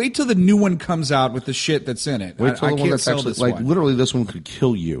 Wait till the new one comes out with the shit that's in it. Wait till I the one can't that's sell actually this like one. literally this one could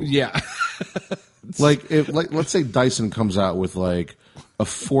kill you. Yeah. Like let's say Dyson comes out with like a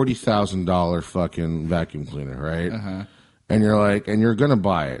 $40,000 fucking vacuum cleaner, right? Uh-huh. And you're like, and you're gonna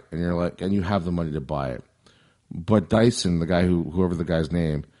buy it, and you're like, and you have the money to buy it. But Dyson, the guy whoever the guy's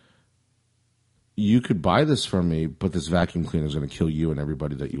name, you could buy this from me, but this vacuum cleaner is gonna kill you and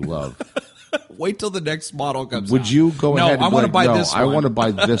everybody that you love. Wait till the next model comes out. Would you go ahead? No, I want to buy this one. I want to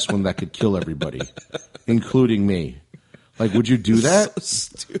buy this one that could kill everybody, including me. Like, would you do that?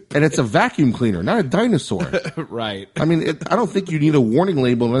 So stupid. And it's a vacuum cleaner, not a dinosaur. Right. I mean, I don't think you need a warning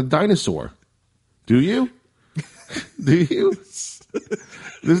label on a dinosaur. Do you? Do you?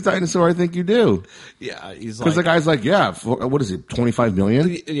 This dinosaur, I think you do. Yeah, he's Because the like, guy's like, yeah, what is it, 25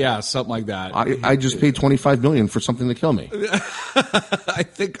 million? yeah, something like that. I just paid 25 million for something to kill me.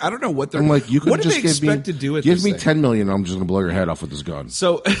 I don't know what they're. I'm like, you could what do just they expect to do with give this me thing? 10 million. I'm just going to blow your head off with this gun.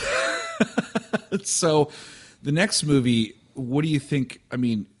 So, so the next movie, what do you think? I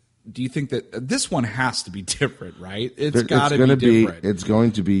mean, do you think that this one has to be different, right? It's got to be different. It's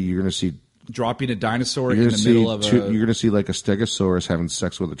going to be. You're going to see. Dropping a dinosaur You're in going the to middle of You're going to see like a Stegosaurus having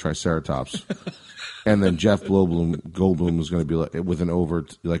sex with a Triceratops, and then Jeff Goldblum is going to be like with with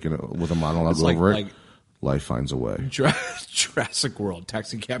a monologue It's like- over like- it. Life finds a way. Jurassic World,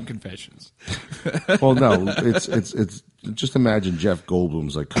 Taxi Cab Confessions. Well, no, it's just imagine Jeff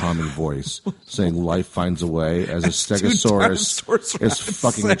Goldblum's like calming voice saying "Life finds a way" as a Stegosaurus dinosaurs is having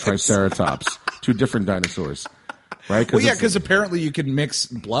fucking a sex. Triceratops. Two different dinosaurs, right? Well, yeah, because apparently you can mix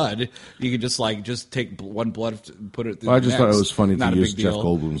blood. You can just take one blood, put it. I just thought it was funny Not to a use big Jeff deal.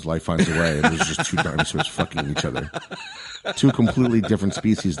 Goldblum's "Life Finds a Way" and it was just two dinosaurs fucking each other. Two completely different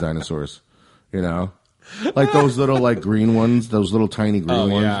species dinosaurs, you know? Like those little like green ones, those little tiny green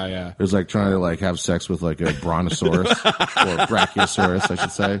ones. yeah, yeah. It was like trying to like have sex with like a brontosaurus or brachiosaurus, I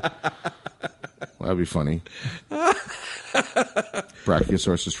should say. That'd be funny.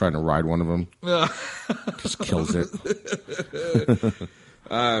 Brachiosaurus is trying to ride one of them. Just kills it.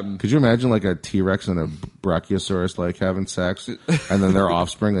 Could you imagine like a T-Rex and a Brachiosaurus like having sex, and then their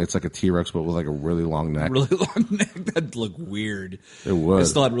offspring? It's like a T-Rex but with like a really long neck. Really long neck. That'd look weird. It would. It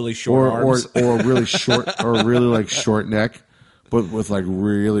still had really short arms. or really short, or really like short neck, but with like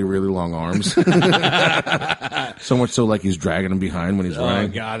really really long arms. So much so like he's dragging him behind when he's Oh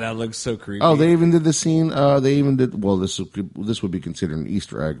running. god, that looks so creepy. Oh, they even did the scene. They even did. Well, this would be considered an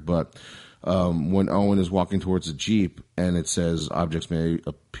Easter egg, but when Owen is walking towards the Jeep and it says objects may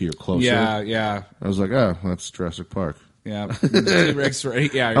appear closer. yeah, I was like, oh, that's Jurassic Park. yeah. T-Rex,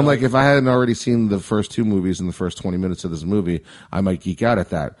 right? Yeah. I'm like, if I hadn't already seen the first two movies in the first 20 minutes of this movie, I might geek out at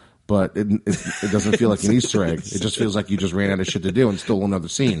that. But it doesn't feel like an Easter egg. It just feels like you just ran out of shit to do and stole another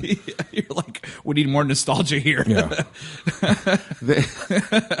scene. You're like, we need more nostalgia here. Yeah.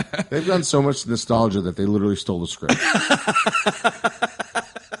 They've done so much nostalgia that they literally stole the script.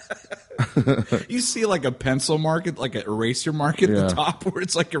 You see like a pencil mark, like an eraser mark at Yeah. the top, where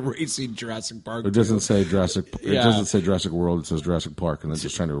it's like erasing Jurassic Park. It doesn't say Jurassic. It Yeah. doesn't say Jurassic World. It says Jurassic Park, and they're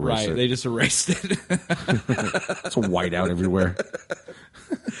just trying to erase Right, it. they just erased it. It's a whiteout everywhere.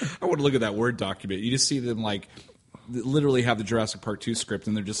 I want to look at that Word document. You just see them like literally have the Jurassic Park 2 script,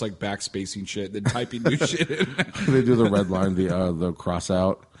 and they're just like backspacing shit, then typing new shit in. They do the red line, the cross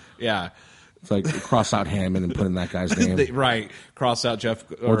out. Yeah. It's like cross out Hammond and put in that guy's name, Right. Cross out Jeff.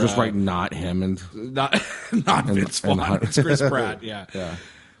 or just write not Hammond. Not Vince Vaughn. and- It's Chris Pratt. Yeah.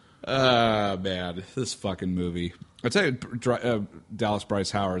 Yeah, Man, this fucking movie. I tell you, Dallas Bryce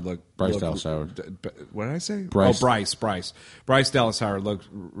Howard looked. Dallas Howard. What did I say? Bryce. Bryce Dallas Howard looked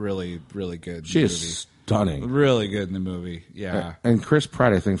really, really good. she in is the movie. stunning. Really good in the movie. Yeah. And Chris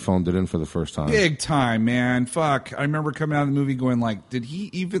Pratt, I think, phoned it in for the first time. Big time, man. Fuck. I remember coming out of the movie going like, did he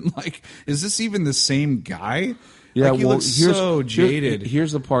even like, is this even the same guy? Yeah, like, he looks so jaded.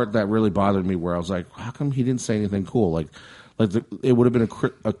 Here's the part that really bothered me, where I was like, how come he didn't say anything cool? It would have been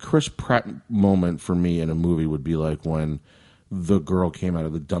a Chris Pratt moment for me in a movie would be like when the girl came out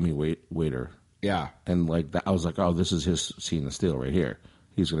of the dummy waiter. Yeah. And like that, I was like, oh, this is his scene to steal right here.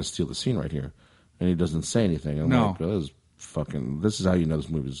 He's going to steal the scene right here. And he doesn't say anything. I'm No. like, this is how you know this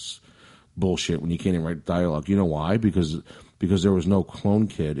movie's bullshit, when you can't even write dialogue. You know why? Because there was no clone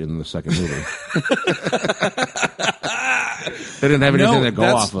kid in the second movie. They didn't have anything to go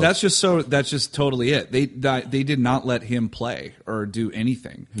off of. That's just totally it. They did not let him play or do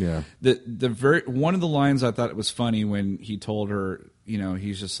anything. Yeah. One of the lines I thought it was funny when he told her,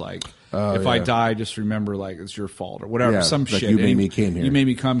 he's just like, if I yeah. die, just remember like it's your fault or whatever, Yeah, some like, shit. you And made me came here. You made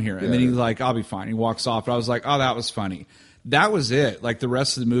me come here, and Yeah. then he's like, I'll be fine. He walks off. But I was like, oh, that was funny. That was it. Like the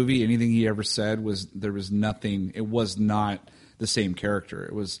rest of the movie, anything he ever said there was nothing. It was not the same character.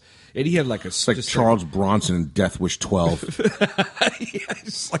 It was, and he had like a It's like Charles Bronson in Death Wish 12.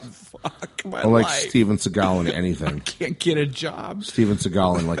 It's like fuck my Or like life. Steven Seagal in anything. Can't get a job. Steven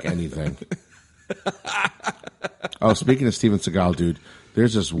Seagal in like anything. Oh, speaking of Steven Seagal, dude,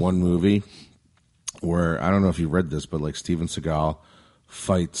 there's this one movie where, I don't know if you read this, but like Steven Seagal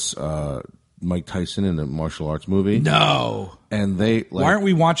fights Mike Tyson in a martial arts movie. No. And they like, Why aren't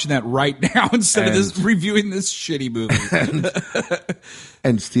we watching that right now instead of this reviewing this shitty movie?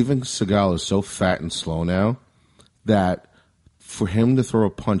 and Steven Seagal is so fat and slow now that for him to throw a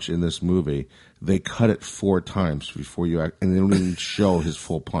punch in this movie, they cut it 4 times before and they don't even show his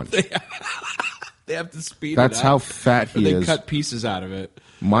full punch. They have to speed That's it up. how fat he They is. cut pieces out of it.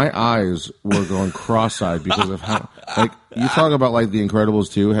 My eyes were going cross-eyed because of how, like, you talk about like The Incredibles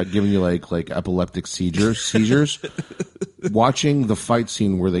 2 had given you like epileptic seizures. Watching the fight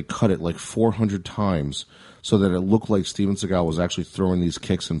scene where they cut it like 400 times so that it looked like Steven Seagal was actually throwing these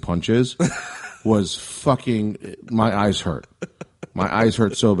kicks and punches was fucking, my eyes hurt. My eyes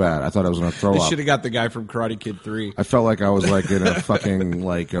hurt so bad. I thought I was going to throw They up. should have got the guy from Karate Kid 3. I felt like I was like in a fucking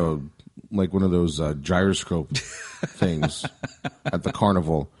like one of those gyroscope things at the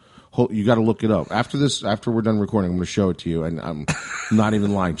carnival. You got to look it up. After we're done recording, I'm going to show it to you, and I'm not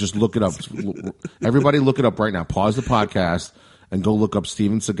even lying. Just look it up. Everybody look it up right now. Pause the podcast and go look up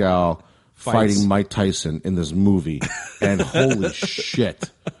Steven Seagal fighting Mike Tyson in this movie. And holy shit.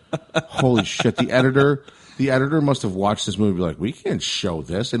 The editor must have watched this movie and be like, we can't show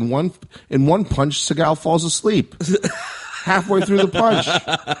this. In one punch, Seagal falls asleep. Halfway through the punch.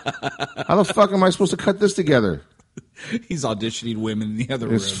 How the fuck am I supposed to cut this together? He's auditioning women in the other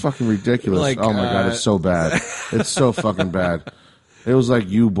room. It's fucking ridiculous. Like, oh my god, it's so bad. It's so fucking bad. It was like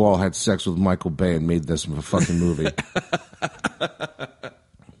U-Ball had sex with Michael Bay and made this a fucking movie.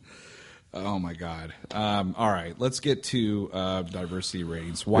 Oh my god. All right, let's get to diversity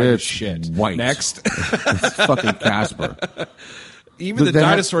ratings. White as It's shit. white. Next. It's fucking Casper. Even the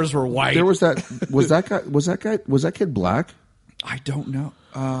dinosaurs were white. There was that kid black? I don't know.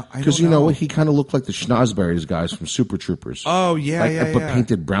 Because you know what? He kind of looked like the Schnozberries guys from Super Troopers. Oh, yeah, like, but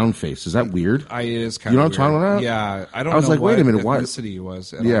painted brown face. Is that weird? It is kind You know of what I'm talking about? Yeah. I don't I was know like, wait a minute, what? ethnicity he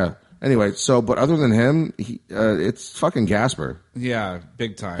was. at Yeah. all. Anyway, but other than him, it's fucking Casper. Yeah,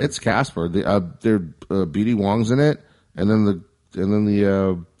 big time. It's Casper. BD Wong's in it, and then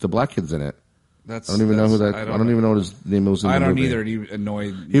the black kid's in it. I don't even know who that. I don't even know what his name was. In I the don't movie. either. He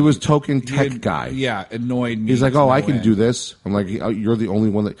annoyed me. He was token tech guy. Yeah, annoyed me. He's like, to oh, no I can end. do this. I'm like, you're the only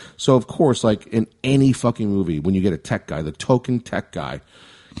one that. So of course, like in any fucking movie, when you get a tech guy, the token tech guy,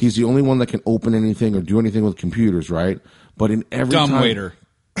 he's the only one that can open anything or do anything with computers, right? But in every Dumbwaiter.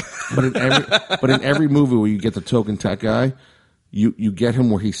 But in every movie where you get the token tech guy, you get him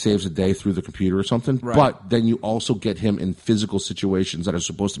where he saves a day through the computer or something. Right. But then you also get him in physical situations that are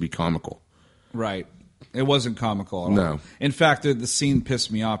supposed to be comical. Right. It wasn't comical at all. No. In fact, the scene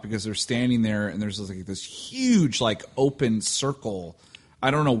pissed me off because they're standing there and there's like this huge like open circle.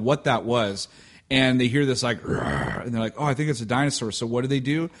 I don't know what that was. And they hear this like, "Rrr," and they're like, oh, I think it's a dinosaur. So what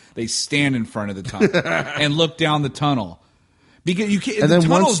do? They stand in front of the tunnel and look down the tunnel. Because you can't, the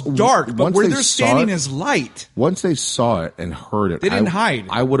tunnel's dark, but where they're standing is light. Once they saw it and heard it, they didn't hide.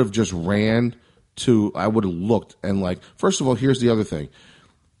 I would have just ran to, I would have looked and like, first of all, here's the other thing.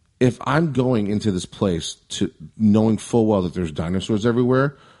 If I'm going into this place to knowing full well that there's dinosaurs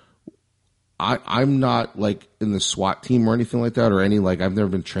everywhere, I'm not like in the SWAT team or anything like that, or any like I've never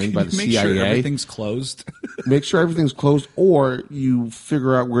been trained by the CIA. Make sure everything's closed. Make sure everything's closed, or you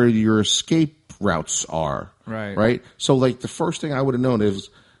figure out where your escape routes are. Right. Right. So like the first thing I would have known is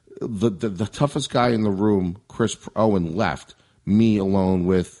the toughest guy in the room, Chris Owen, left. Me alone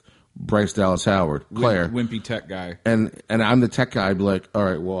with Bryce Dallas Howard, Claire, wimpy tech guy, and I'm the tech guy. I'd be like, all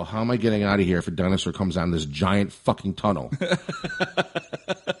right, well, how am I getting out of here if a dinosaur comes down this giant fucking tunnel?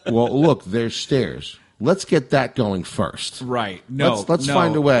 Well, look, there's stairs. Let's get that going first. Right? No, let's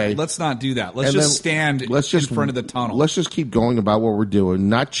find a way. Let's not do that. Let's just stand. In front of the tunnel. Let's just keep going about what we're doing.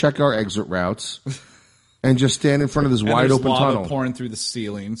 Not check our exit routes, and just stand in front of this wide open lava tunnel pouring through the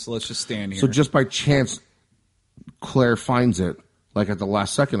ceiling. So let's just stand here. So just by chance, Claire finds it. Like at the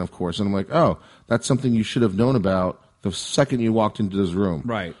last second, of course. And I'm like, oh, that's something you should have known about the second you walked into this room.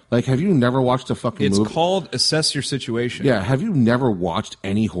 Right. Like, have you never watched a fucking movie? It's called Assess Your Situation. Yeah. Have you never watched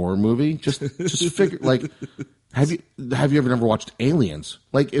any horror movie? Just figure, like, have you ever never watched Aliens?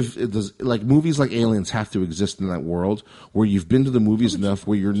 Like, if it does, like, movies like Aliens have to exist in that world where you've been to the movies enough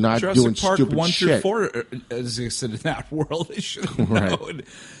where you're not Jurassic doing Park stupid 1 shit. through 4 existed in that world. They should have known.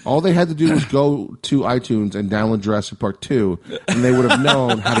 All they had to do was go to iTunes and download Jurassic Park 2, and they would have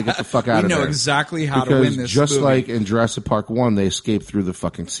known how to get the fuck out of there. We know exactly how to win this just movie. like in Jurassic Park 1, they escaped through the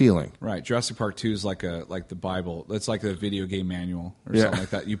fucking ceiling. Right. Jurassic Park 2 is like the Bible. It's like the video game manual or something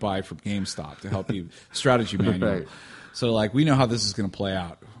like that you buy from GameStop to help you. Strategy manual. Right. So, like, we know how this is going to play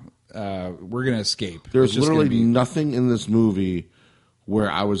out. We're going to escape. There's literally nothing in this movie where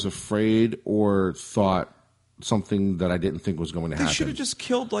I was afraid or thought something that I didn't think was going to happen. They should have just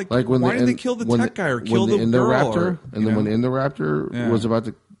killed, like when why didn't they kill the tech guy or kill the girl? When Indoraptor was about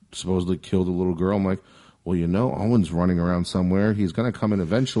to supposedly kill the little girl, I'm like, well, Owen's running around somewhere. He's going to come in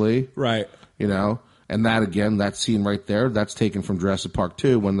eventually. Right. And that, again, that scene right there, that's taken from Jurassic Park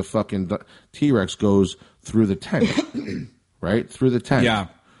 2 when the fucking T-Rex goes through the tent. Right? Through the tent. Yeah.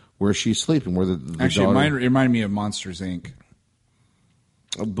 Where she's sleeping. Where the Actually, daughter... it reminded me of Monsters, Inc.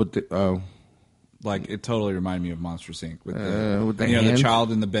 But like, it totally reminded me of Monsters, Inc. With the hand? the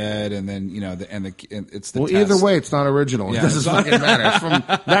child in the bed, and then, it's the test. Either way, it's not original. Yeah, it doesn't fucking matter. It's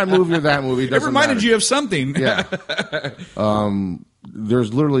from that movie or that movie. It reminded matter. you of something. Yeah.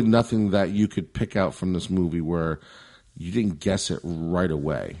 There's literally nothing that you could pick out from this movie where you didn't guess it right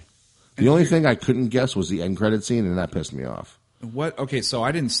away. The only thing I couldn't guess was the end credit scene, and that pissed me off. What? Okay, so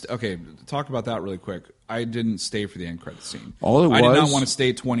I didn't. Talk about that really quick. I didn't stay for the end credit scene. I did not want to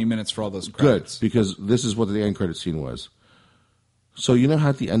stay 20 minutes for all those credits. Good, because this is what the end credit scene was. So you know how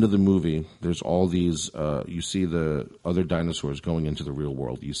at the end of the movie, there's all these. You see the other dinosaurs going into the real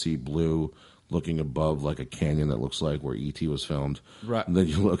world. You see Blue looking above like a canyon that looks like where E.T. was filmed. Right. And then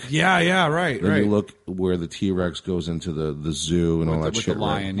you look. Yeah, right. Then you look where the T-Rex goes into the zoo and all that with shit. The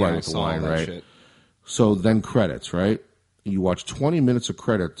lion, right, yeah, with the lion, right? Shit. So then credits, right? You watch 20 minutes of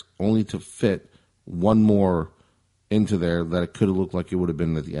credits only to fit one more into there that it could have looked like it would have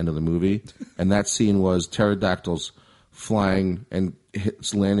been at the end of the movie. And that scene was pterodactyls flying and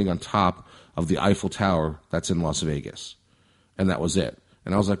landing on top of the Eiffel Tower that's in Las Vegas. And that was it.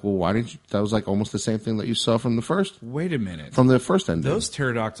 And I was like, well, why didn't you? That was like almost the same thing that you saw from the first. Wait a minute. From the first ending. Those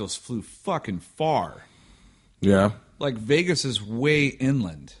pterodactyls flew fucking far. Yeah. Like Vegas is way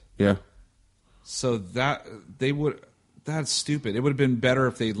inland. Yeah. So that's stupid. It would have been better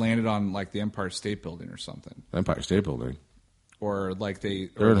if they landed on like the Empire State Building or something. Empire State Building. Or like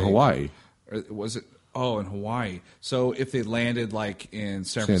they're in Hawaii. Or was it? Oh, in Hawaii. So if they landed like in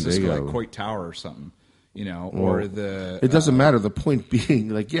San Francisco, like Coit Tower or something. Or the... It doesn't matter. The point being,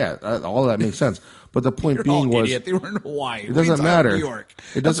 like, yeah, all of that makes sense. But the point being was... Idiot. They were in Hawaii. It doesn't matter. New York.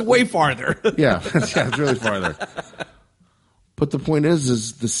 That's way farther. Yeah, it's really farther. But the point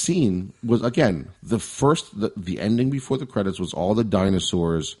is the scene was, again, the ending before the credits was all the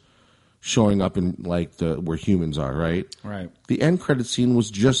dinosaurs showing up in, like, where humans are, right? Right. The end credit scene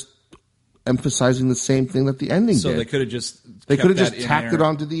was just emphasizing the same thing that the ending did. So they could have just tacked it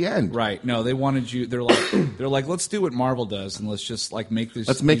onto the end. Right. No, they wanted you. They're like, let's do what Marvel does and let's just like make this.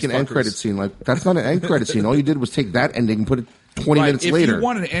 Let's make an end credit scene. Like, that's not an end credit scene. All you did was take that ending and put it 20 minutes if later. If you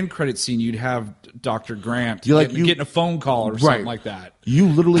want an end credit scene, you'd have Dr. Grant You getting a phone call or something like that. You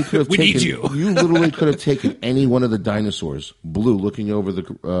literally could have We taken. need you. You literally could have taken any one of the dinosaurs, Blue looking over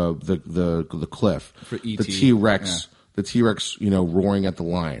the cliff, For E.T., the T-Rex, roaring at the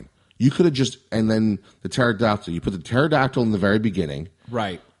lion. You could have just, and then the pterodactyl. You put the pterodactyl in the very beginning,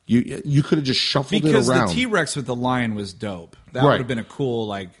 Right. You could have just shuffled Because it around. the T-Rex with the lion was dope. That would have been a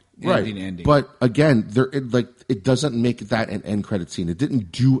cool ending. But again, it doesn't make that an end credit scene. It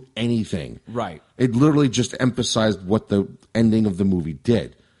didn't do anything. Right. It literally just emphasized what the ending of the movie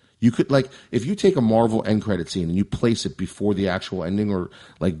did. You could if you take a Marvel end credit scene and you place it before the actual ending or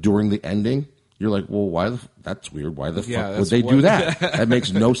during the ending, you're like, well, that's weird. Why the fuck would they do that? That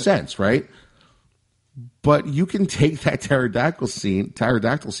makes no sense, right? But you can take that pterodactyl scene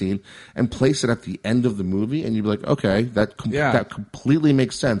and place it at the end of the movie, and you'd be like, okay, that completely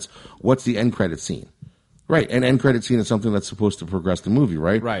makes sense. What's the end credit scene? Right, an end credit scene is something that's supposed to progress the movie,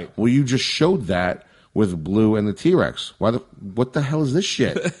 right? Right. Well, you just showed that with Blue and the T-Rex. What the hell is this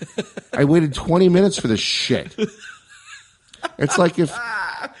shit? I waited 20 minutes for this shit. It's like if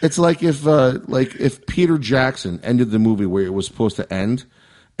Peter Jackson ended the movie where it was supposed to end,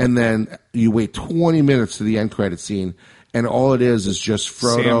 and then you wait 20 minutes to the end credit scene, and all it is just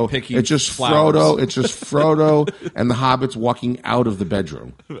Frodo. It's just flowers. Frodo. It's just Frodo and the hobbits walking out of the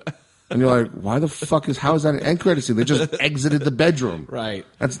bedroom. And you're like, why the fuck how is that an end credit scene? They just exited the bedroom. Right.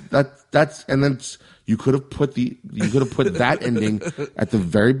 That's and then you could have put that ending at the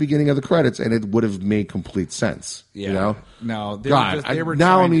very beginning of the credits, and it would have made complete sense. Yeah. You know? No.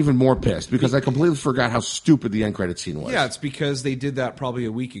 Now I'm even more pissed because I completely forgot how stupid the end credit scene was. Yeah, it's because they did that probably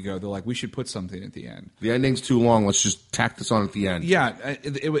a week ago. They're like, we should put something at the end. The ending's too long. Let's just tack this on at the end. Yeah,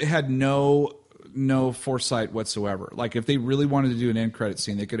 it had no foresight whatsoever. Like, if they really wanted to do an end credit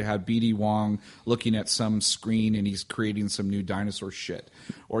scene, they could have had BD Wong looking at some screen and he's creating some new dinosaur shit,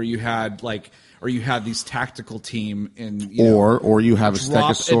 or you had these tactical team or you have a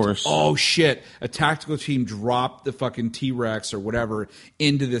Stegosaurus. A tactical team dropped the fucking T-Rex or whatever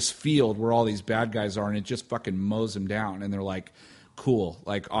into this field where all these bad guys are, and it just fucking mows them down, and they're like, cool,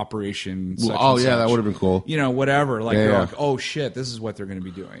 like Operation such and such. That would have been cool. Whatever. Like, they're like, oh shit, this is what they're going to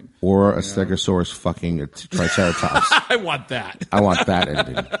be doing. Or a Stegosaurus fucking a Triceratops. I want that. I want that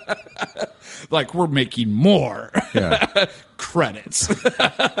ending. Like, we're making more. Yeah. Credits.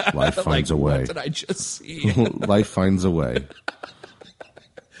 Life finds a way. What did I just see? Life finds a way.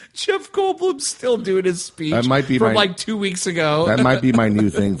 Jeff Goldblum's still doing his speech that might be from 2 weeks ago. That might be my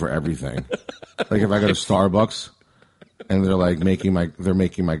new thing for everything. Like, if I go to Starbucks and they're making my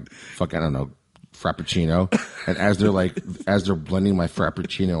fucking, I don't know, Frappuccino, and as they're blending my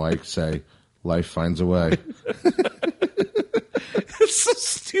Frappuccino, I say, life finds a way. It's so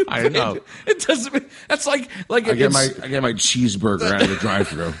stupid. I know. It doesn't. That's like I get my cheeseburger out of the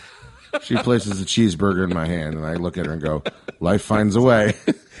drive-thru. She places the cheeseburger in my hand, and I look at her and go, "Life finds a way."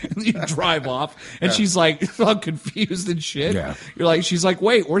 You drive off, and she's like all confused and shit. Yeah. She's like,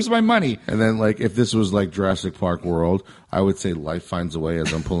 "Wait, where's my money?" And then, if this was like Jurassic Park World, I would say, "Life finds a way"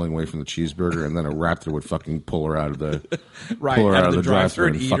 as I'm pulling away from the cheeseburger, and then a raptor would fucking pull her out of the drive-thru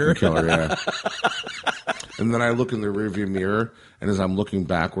and fucking kill her. Yeah. And then I look in the rearview mirror, and as I'm looking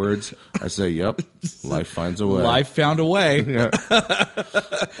backwards, I say, "Yep, life finds a way." Life found a way. Yeah.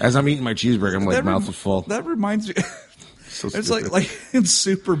 As I'm eating my cheeseburger, I'm mouth full. That reminds me. So it's like it's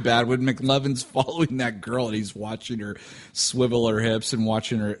super bad when McLovin's following that girl and he's watching her swivel her hips and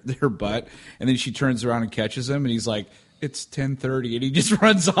watching her butt, and then she turns around and catches him, and he's like, "It's 10:30," and he just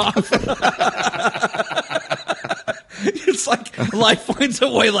runs off. It's like life finds a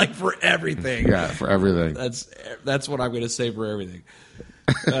way, like, for everything. Yeah, for everything. That's what I'm going to say for everything.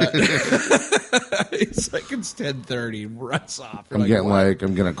 It's like it's 10:30, runs off. I'm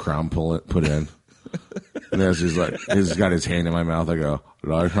getting a crown put in. And as he's got his hand in my mouth, I go,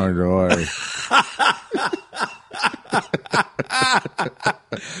 "Life finds a way."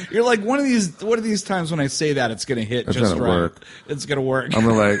 You're like, one of these times when I say that, it's going to hit just right. Work. It's going to work. I'm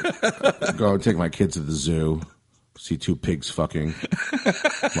going to go and take my kids to the zoo, see two pigs fucking.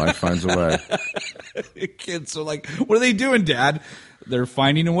 Life finds a way. Kids are like, "What are they doing, Dad?" "They're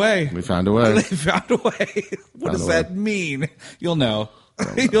finding a way." We found a way. They found a way. What does that mean? You'll know.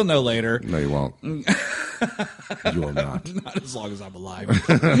 You'll know later. No, you won't. You will not. Not as long as I'm alive.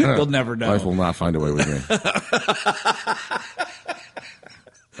 You'll never know. Life will not find a way with me.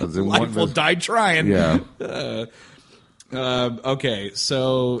 Life will die trying. Yeah. Okay,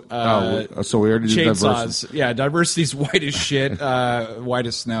 so so we already did chainsaws. diversity. Yeah, diversity's white as shit, white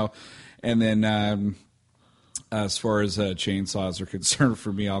as snow. And then as far as chainsaws are concerned,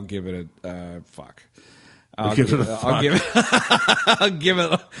 for me, I'll give it a fuck. I'll give give it a I'll give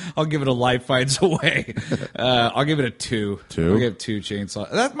it. I'll give it a life finds a way. I'll give it a 2. 2? I'll give it 2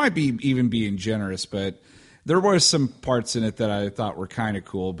 chainsaw. That might be even being generous, but there were some parts in it that I thought were kind of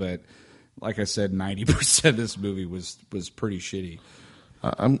cool. But like I said, 90% of this movie was pretty shitty.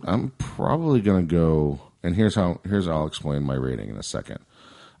 I'm probably gonna go, and here's how I'll explain my rating in a second.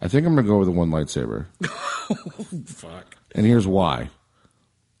 I think I'm gonna go with the one lightsaber. Fuck. And here's why.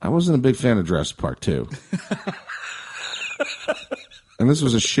 I wasn't a big fan of Jurassic Park 2. And this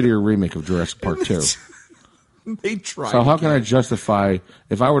was a shittier remake of Jurassic Park 2. They tried. So how can I justify,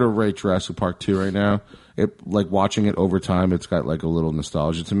 if I were to rate Jurassic Park 2 right now, like watching it over time, it's got like a little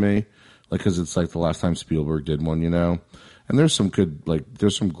nostalgia to me, like because it's like the last time Spielberg did one, And there's some good,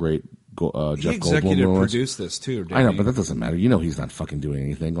 there's some great Jeff Goldblum He executive moments. produced this too. I know, didn't but that doesn't matter. He's not fucking doing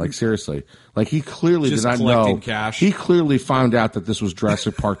anything. Like seriously, like he clearly Just did not collecting know. cash. He clearly found out that this was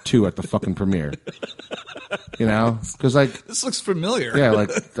Jurassic Park 2 at the fucking premiere. Because like, This looks familiar. yeah,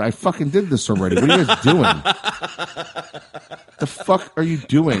 like I fucking did this already. What are you guys doing? The fuck are you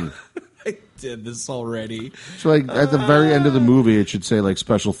doing? I did this already. So like at the very end of the movie, it should say like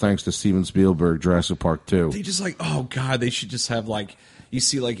special thanks to Steven Spielberg, Jurassic Park 2. They just oh god, they should just have you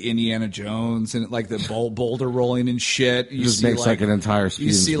see like Indiana Jones and like the boulder rolling and shit. You Just see, makes like an entire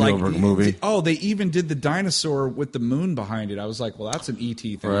Steven Spielberg movie. They even did the dinosaur with the moon behind it. I was like, well, that's an ET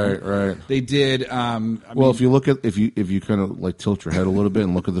thing. Right. They did. If you look at if you kind of like tilt your head a little bit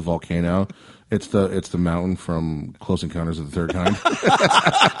and look at the volcano, it's the mountain from Close Encounters of the Third Kind.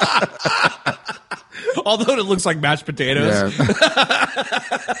 Although it looks like mashed potatoes. Yeah.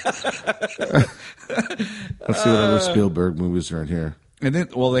 Let's see what other Spielberg movies are in here. And then,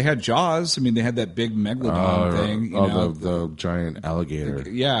 they had Jaws. I mean, they had that big megalodon thing. The giant alligator.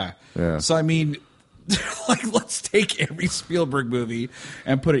 Yeah. Yeah. So, I mean, let's take every Spielberg movie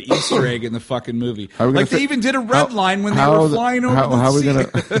and put an Easter egg in the fucking movie. They even did a red line when they were flying over the how sea.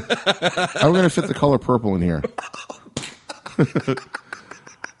 How are we going to fit the color purple in here?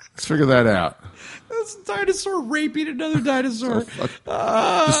 Let's figure that out. This dinosaur raping another dinosaur. The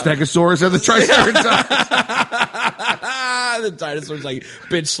Stegosaurus and the Triceratops. The dinosaur's like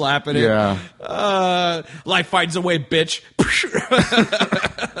bitch slapping it. Yeah. Life finds a way, bitch.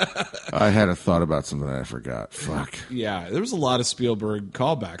 I had a thought about something I forgot. Fuck. Yeah, there was a lot of Spielberg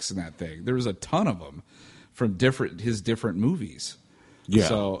callbacks in that thing. There was a ton of them from his different movies. Yeah.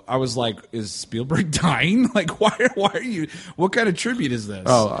 So I was like, is Spielberg dying? Like, why are you? What kind of tribute is this?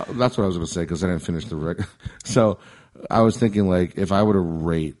 Oh, that's what I was going to say because I didn't finish the record. So I was thinking, like, if I were to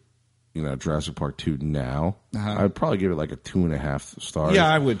rate, Jurassic Park 2 now, I'd probably give it like a 2.5 stars. Yeah,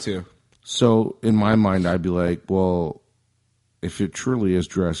 I would too. So in my mind, I'd be like, well, if it truly is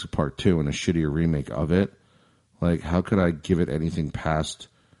Jurassic Park 2 and a shittier remake of it, like, how could I give it anything past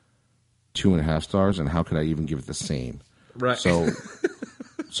 2.5 stars, and how could I even give it the same? Right.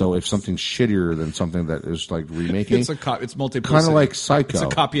 So if something's shittier than something that is like remaking, it's multiplicity. kind of like Psycho. It's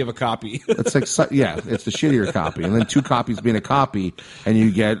a copy of a copy. It's like it's the shittier copy, and then 2 copies being a copy, and you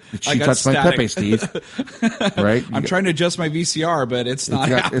get She Touched My Pepe, Steve. Right? I'm trying to adjust my VCR, but it's not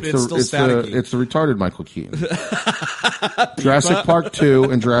happening. It's still staticky. It's the retarded Michael Keaton. Jurassic Park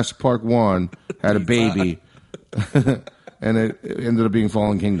 2 and Jurassic Park 1 had a baby. And it ended up being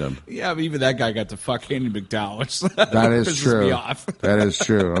Fallen Kingdom. Yeah, but even that guy got to fuck Andy McDowell, which that is true. Me off. That is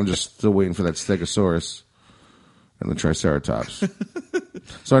true. I'm just still waiting for that Stegosaurus and the Triceratops.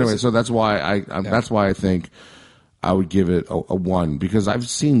 So anyway, that's why that's why I think I would give it a 1, because I've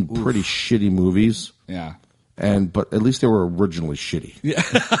seen pretty shitty movies. Yeah. But at least they were originally shitty. Yeah.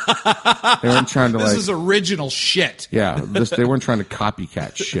 They weren't trying to This is original shit. Yeah. They weren't trying to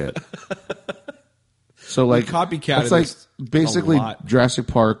copycat shit. So like copycat, it's like basically Jurassic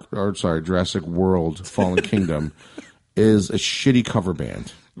World Fallen Kingdom is a shitty cover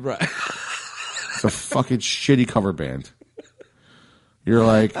band. Right. It's a fucking shitty cover band. You're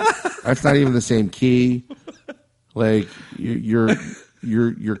like, that's not even the same key. Like you're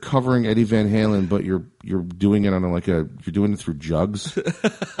covering Eddie Van Halen, but you're doing it on you're doing it through jugs.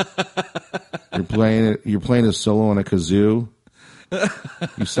 You're playing a solo on a kazoo.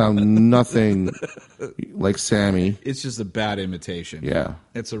 You sound nothing like Sammy. It's just a bad imitation. Yeah.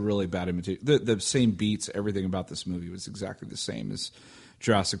 It's a really bad imitation. The same beats, everything about this movie was exactly the same as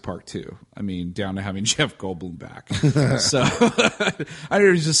Jurassic Park 2. I mean, down to having Jeff Goldblum back. So I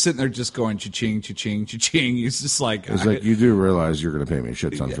know he's just sitting there just going cha-ching, cha-ching, cha-ching. He's just like... It's like, you do realize you're going to pay me a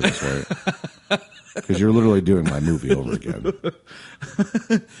shit ton for this, right? Because you're literally doing my movie over again.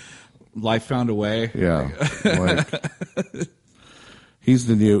 Life found a way. Yeah. He's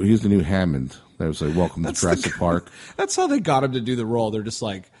the new Hammond. They was like, welcome to Jurassic Park. That's how they got him to do the role. They're just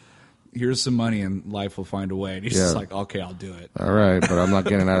like, here's some money and life will find a way. And he's just like, okay, I'll do it. All right, but I'm not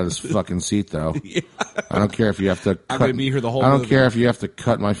getting out of this fucking seat though. Yeah. I don't care if you have to. I'm going to be here the whole. I don't movie. care if you have to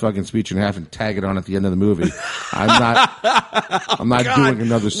cut my fucking speech in half and tag it on at the end of the movie. I'm not doing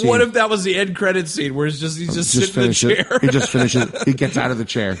another scene. What if that was the end credit scene where he's just sitting in the chair? He just finishes. He gets out of the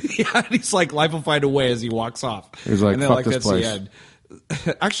chair. Yeah, and he's like, life will find a way as he walks off. He's like, and then, fuck this that's place. The end.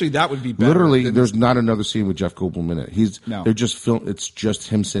 Actually, that would be better. Literally, there's not another scene with Jeff Goldblum in it. No. They're just it's just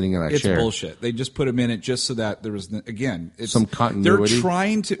him sitting in that chair. It's bullshit. They just put him in it just so that there was it's some continuity.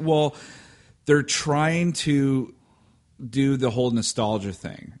 They're trying to do the whole nostalgia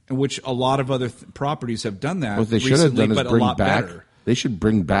thing, in which a lot of other properties have done that. What they should have done is bring back. Better. They should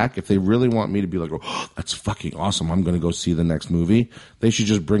bring back, if they really want me to be like, oh, that's fucking awesome, I'm going to go see the next movie. They should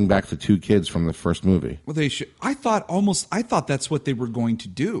just bring back the two kids from the first movie. Well, they should. I thought that's what they were going to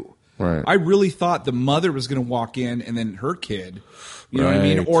do. Right. I really thought the mother was going to walk in and then her kid, you know what I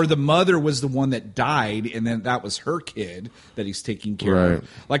mean? Or the mother was the one that died and then that was her kid that he's taking care of.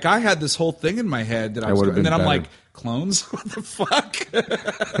 Like I had this whole thing in my head that I was, and then I'm like, clones? What the fuck?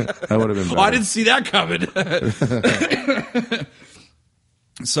 That would have been better. Oh, I didn't see that coming.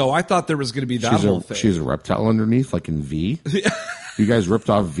 So I thought there was going to be that whole thing. She's a reptile underneath, like in V. You guys ripped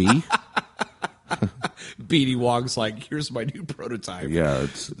off V? Beanie Wong's like, here's my new prototype. Yeah,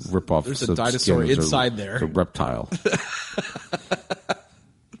 it's rip off. There's a dinosaur inside there. It's a reptile.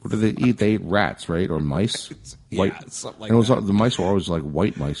 What do they eat? They eat rats, right? Or mice? Something like and that. The mice were always like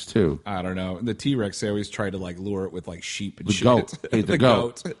white mice, too. I don't know. The T-Rex, they always try to like lure it with like sheep and shit. Goat. Ate the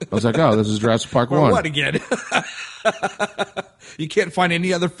goat. I was like, oh, this is Jurassic Park 1. What again? You can't find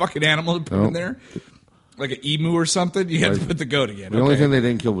any other fucking animal to put in there? Like an emu or something? You have to put the goat again. The only thing they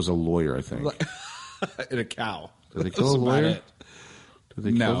didn't kill was a lawyer, I think. And a cow. Did they kill a lawyer? Did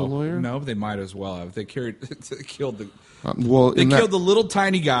they kill the lawyer? No, but they might as well have. They killed the killed the little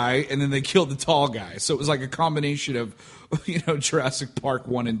tiny guy, and then they killed the tall guy. So it was like a combination of, Jurassic Park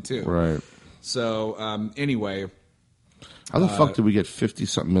 1 and 2. Right. So anyway, how the fuck did we get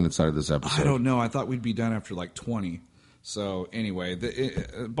 50-something minutes out of this episode? I don't know. I thought we'd be done after like 20. So anyway,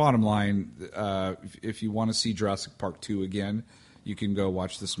 the bottom line, if you want to see Jurassic Park 2 again, you can go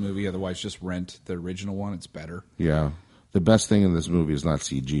watch this movie. Otherwise, just rent the original one. It's better. Yeah. The best thing in this movie is not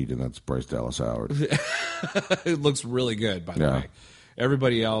CG'd, and that's Bryce Dallas Howard. It looks really good, by the way.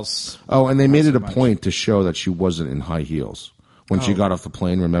 Everybody else... Oh, and they made it a point to show that she wasn't in high heels. When she got off the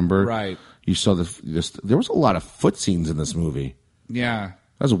plane, remember? Right. You saw there was a lot of foot scenes in this movie. Yeah.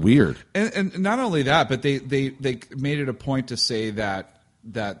 That was weird. And not only that, but they made it a point to say that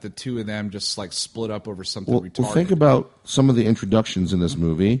the two of them just like split up over something retarded. Well, think about some of the introductions in this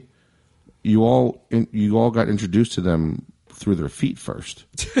movie. You all got introduced to them through their feet first.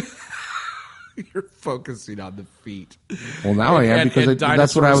 You're focusing on the feet. Well, now I am because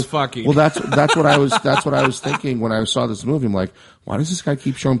that's what I was fucking. Well, that's what I was thinking when I saw this movie. I'm like, why does this guy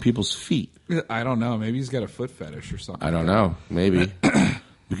keep showing people's feet? I don't know. Maybe he's got a foot fetish or something. I don't know. Maybe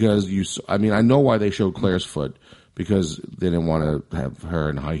because I know why they showed Claire's foot. Because they didn't want to have her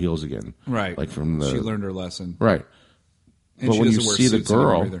in high heels again. Right. Like she learned her lesson. Right. And but when you see the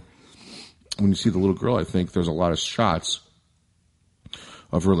girl, when you see the little girl, I think there's a lot of shots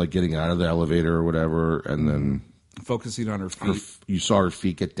of her like getting out of the elevator or whatever, and then focusing on her feet. You saw her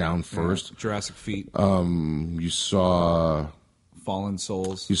feet get down first. Jurassic feet. You saw Fallen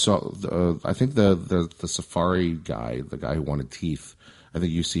Souls. You saw I think the safari guy, the guy who wanted teeth. I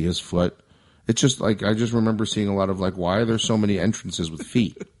think you see his foot. It's just like I just remember seeing a lot of like, why are there so many entrances with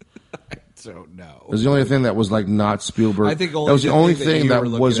feet? I don't know. It was the only thing that was like not Spielberg. I think that was the only thing that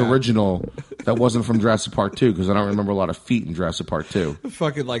was original that wasn't from Jurassic Park 2 because I don't remember a lot of feet in Jurassic Park 2.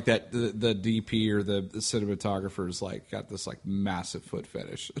 Fucking like that, the DP or the cinematographer's like got this like massive foot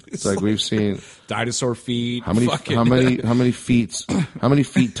fetish. It's like we've seen dinosaur feet. How many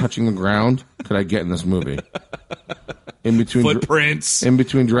feet touching the ground could I get in this movie? In between footprints. In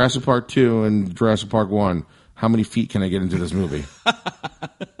between Jurassic Park 2 and Jurassic Park 1, how many feet can I get into this movie?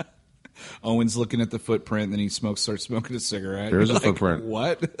 Owen's looking at the footprint, and then he starts smoking a cigarette. There's a footprint.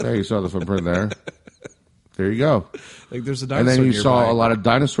 What? There, you saw the footprint there. There you go. Like there's a dinosaur. And then you nearby. saw a lot of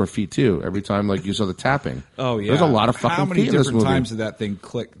dinosaur feet too. Every time, like you saw the tapping. Oh yeah. There's a lot of fucking feet in this movie. How many different times did that thing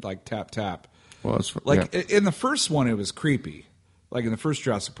click, like tap tap? Well, it's in the first one, it was creepy. Like in the first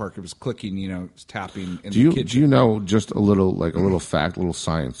Jurassic Park, it was clicking, tapping in the kitchen. Do you know just a little fact, a little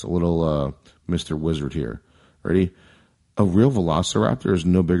science, a little Mr. Wizard here? Ready? A real velociraptor is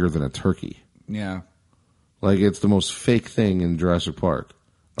no bigger than a turkey. Yeah. Like it's the most fake thing in Jurassic Park.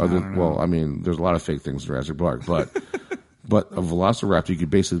 There's a lot of fake things in Jurassic Park, but But a velociraptor, you could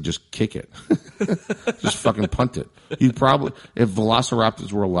basically just kick it. Just fucking punt it. You'd probably, if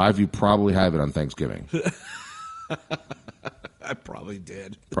velociraptors were alive, you'd probably have it on Thanksgiving. I probably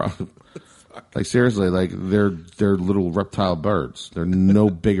did. Probably. Like, seriously, like, they're little reptile birds. They're no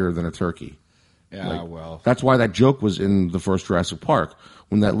bigger than a turkey. Yeah, Like, well. That's why that joke was in the first Jurassic Park.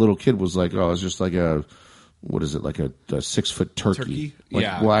 When that little kid was like, oh, it's just like a, what is it, like a 6-foot turkey? Turkey? Like,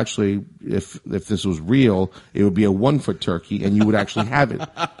 Yeah. well, actually, if this was real, it would be a 1-foot turkey, and you would actually have it.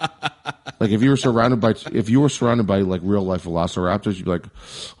 Like, if you were surrounded by like real life velociraptors, you'd be like,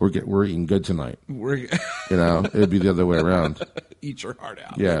 we're eating good tonight. You know, it'd be the other way around. Eat your heart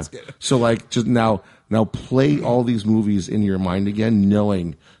out. Yeah. That's good. So like, just now play all these movies in your mind again,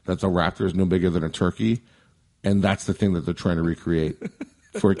 knowing that the raptor is no bigger than a turkey, and that's the thing that they're trying to recreate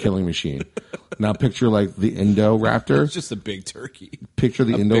for a killing machine. Now picture like the Indoraptor. It's just a big turkey. Picture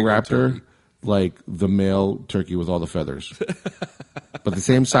the bigger Indoraptor turkey. like the male turkey with all the feathers, but the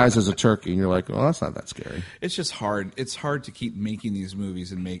same size as a turkey, and you're like, well, that's not that scary. It's just hard. It's hard to keep making these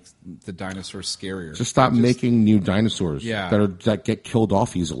movies and make the dinosaurs scarier. Just stop making new dinosaurs that get killed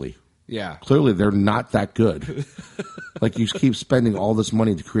off easily. Yeah. Clearly, they're not that good. Like, you keep spending all this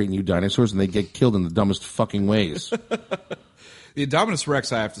money to create new dinosaurs, and they get killed in the dumbest fucking ways. The Indominus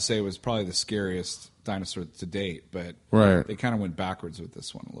Rex, I have to say, was probably the scariest dinosaur to date, but Right. they kind of went backwards with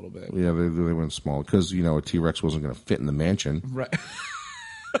this one a little bit. Yeah, they went small because, you know, a T-Rex wasn't going to fit in the mansion Right.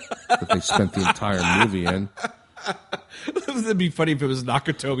 that they spent the entire movie in. It'd be funny if it was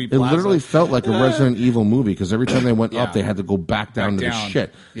Nakatomi It Plaza. literally felt like a Resident Evil movie because every time they went Yeah. up, they had to go back down to the down.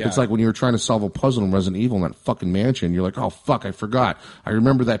 shit. Yeah. It's like when you were trying to solve a puzzle in Resident Evil in that fucking mansion. You're like, oh, fuck, I forgot. I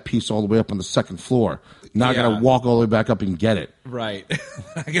remember that piece all the way up on the second floor. Now I got Yeah. to walk all the way back up and get it. Right.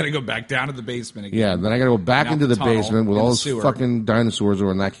 I got to go back down to the basement again. Yeah, then I got to go back Out into the tunnel, basement with in all the those sewer. fucking dinosaurs, or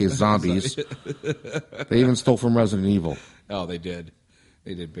in that case, zombies. They even stole from Resident Evil. Oh, they did.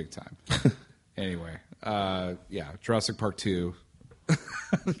 They did big time. Anyway, yeah, Jurassic Park 2.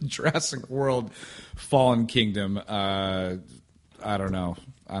 Jurassic World Fallen Kingdom. I don't know.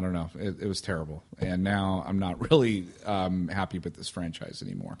 It was terrible. And now I'm not really happy with this franchise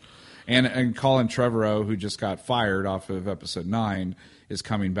anymore. And Colin Trevorrow, who just got fired off of episode 9, is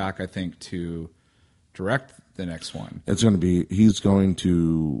coming back, I think, to direct the next one. It's going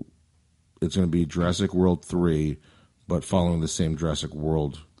to be Jurassic World 3, but following the same Jurassic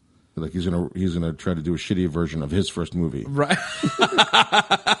World. Like, he's gonna try to do a shittier version of his first movie. Right.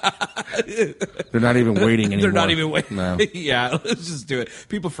 They're not even waiting anymore. They're not even waiting. No. Yeah, let's just do it.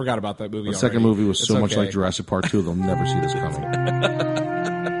 People forgot about that movie The already. second movie was It's so much okay. like Jurassic Park 2, they'll never see this coming.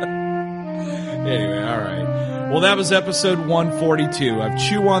 Anyway, all right. Well, that was episode 142 of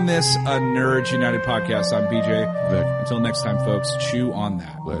Chew on This, a Nerds United podcast. I'm BJ. Vic. Until next time, folks, chew on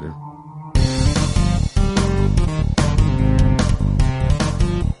that. Later.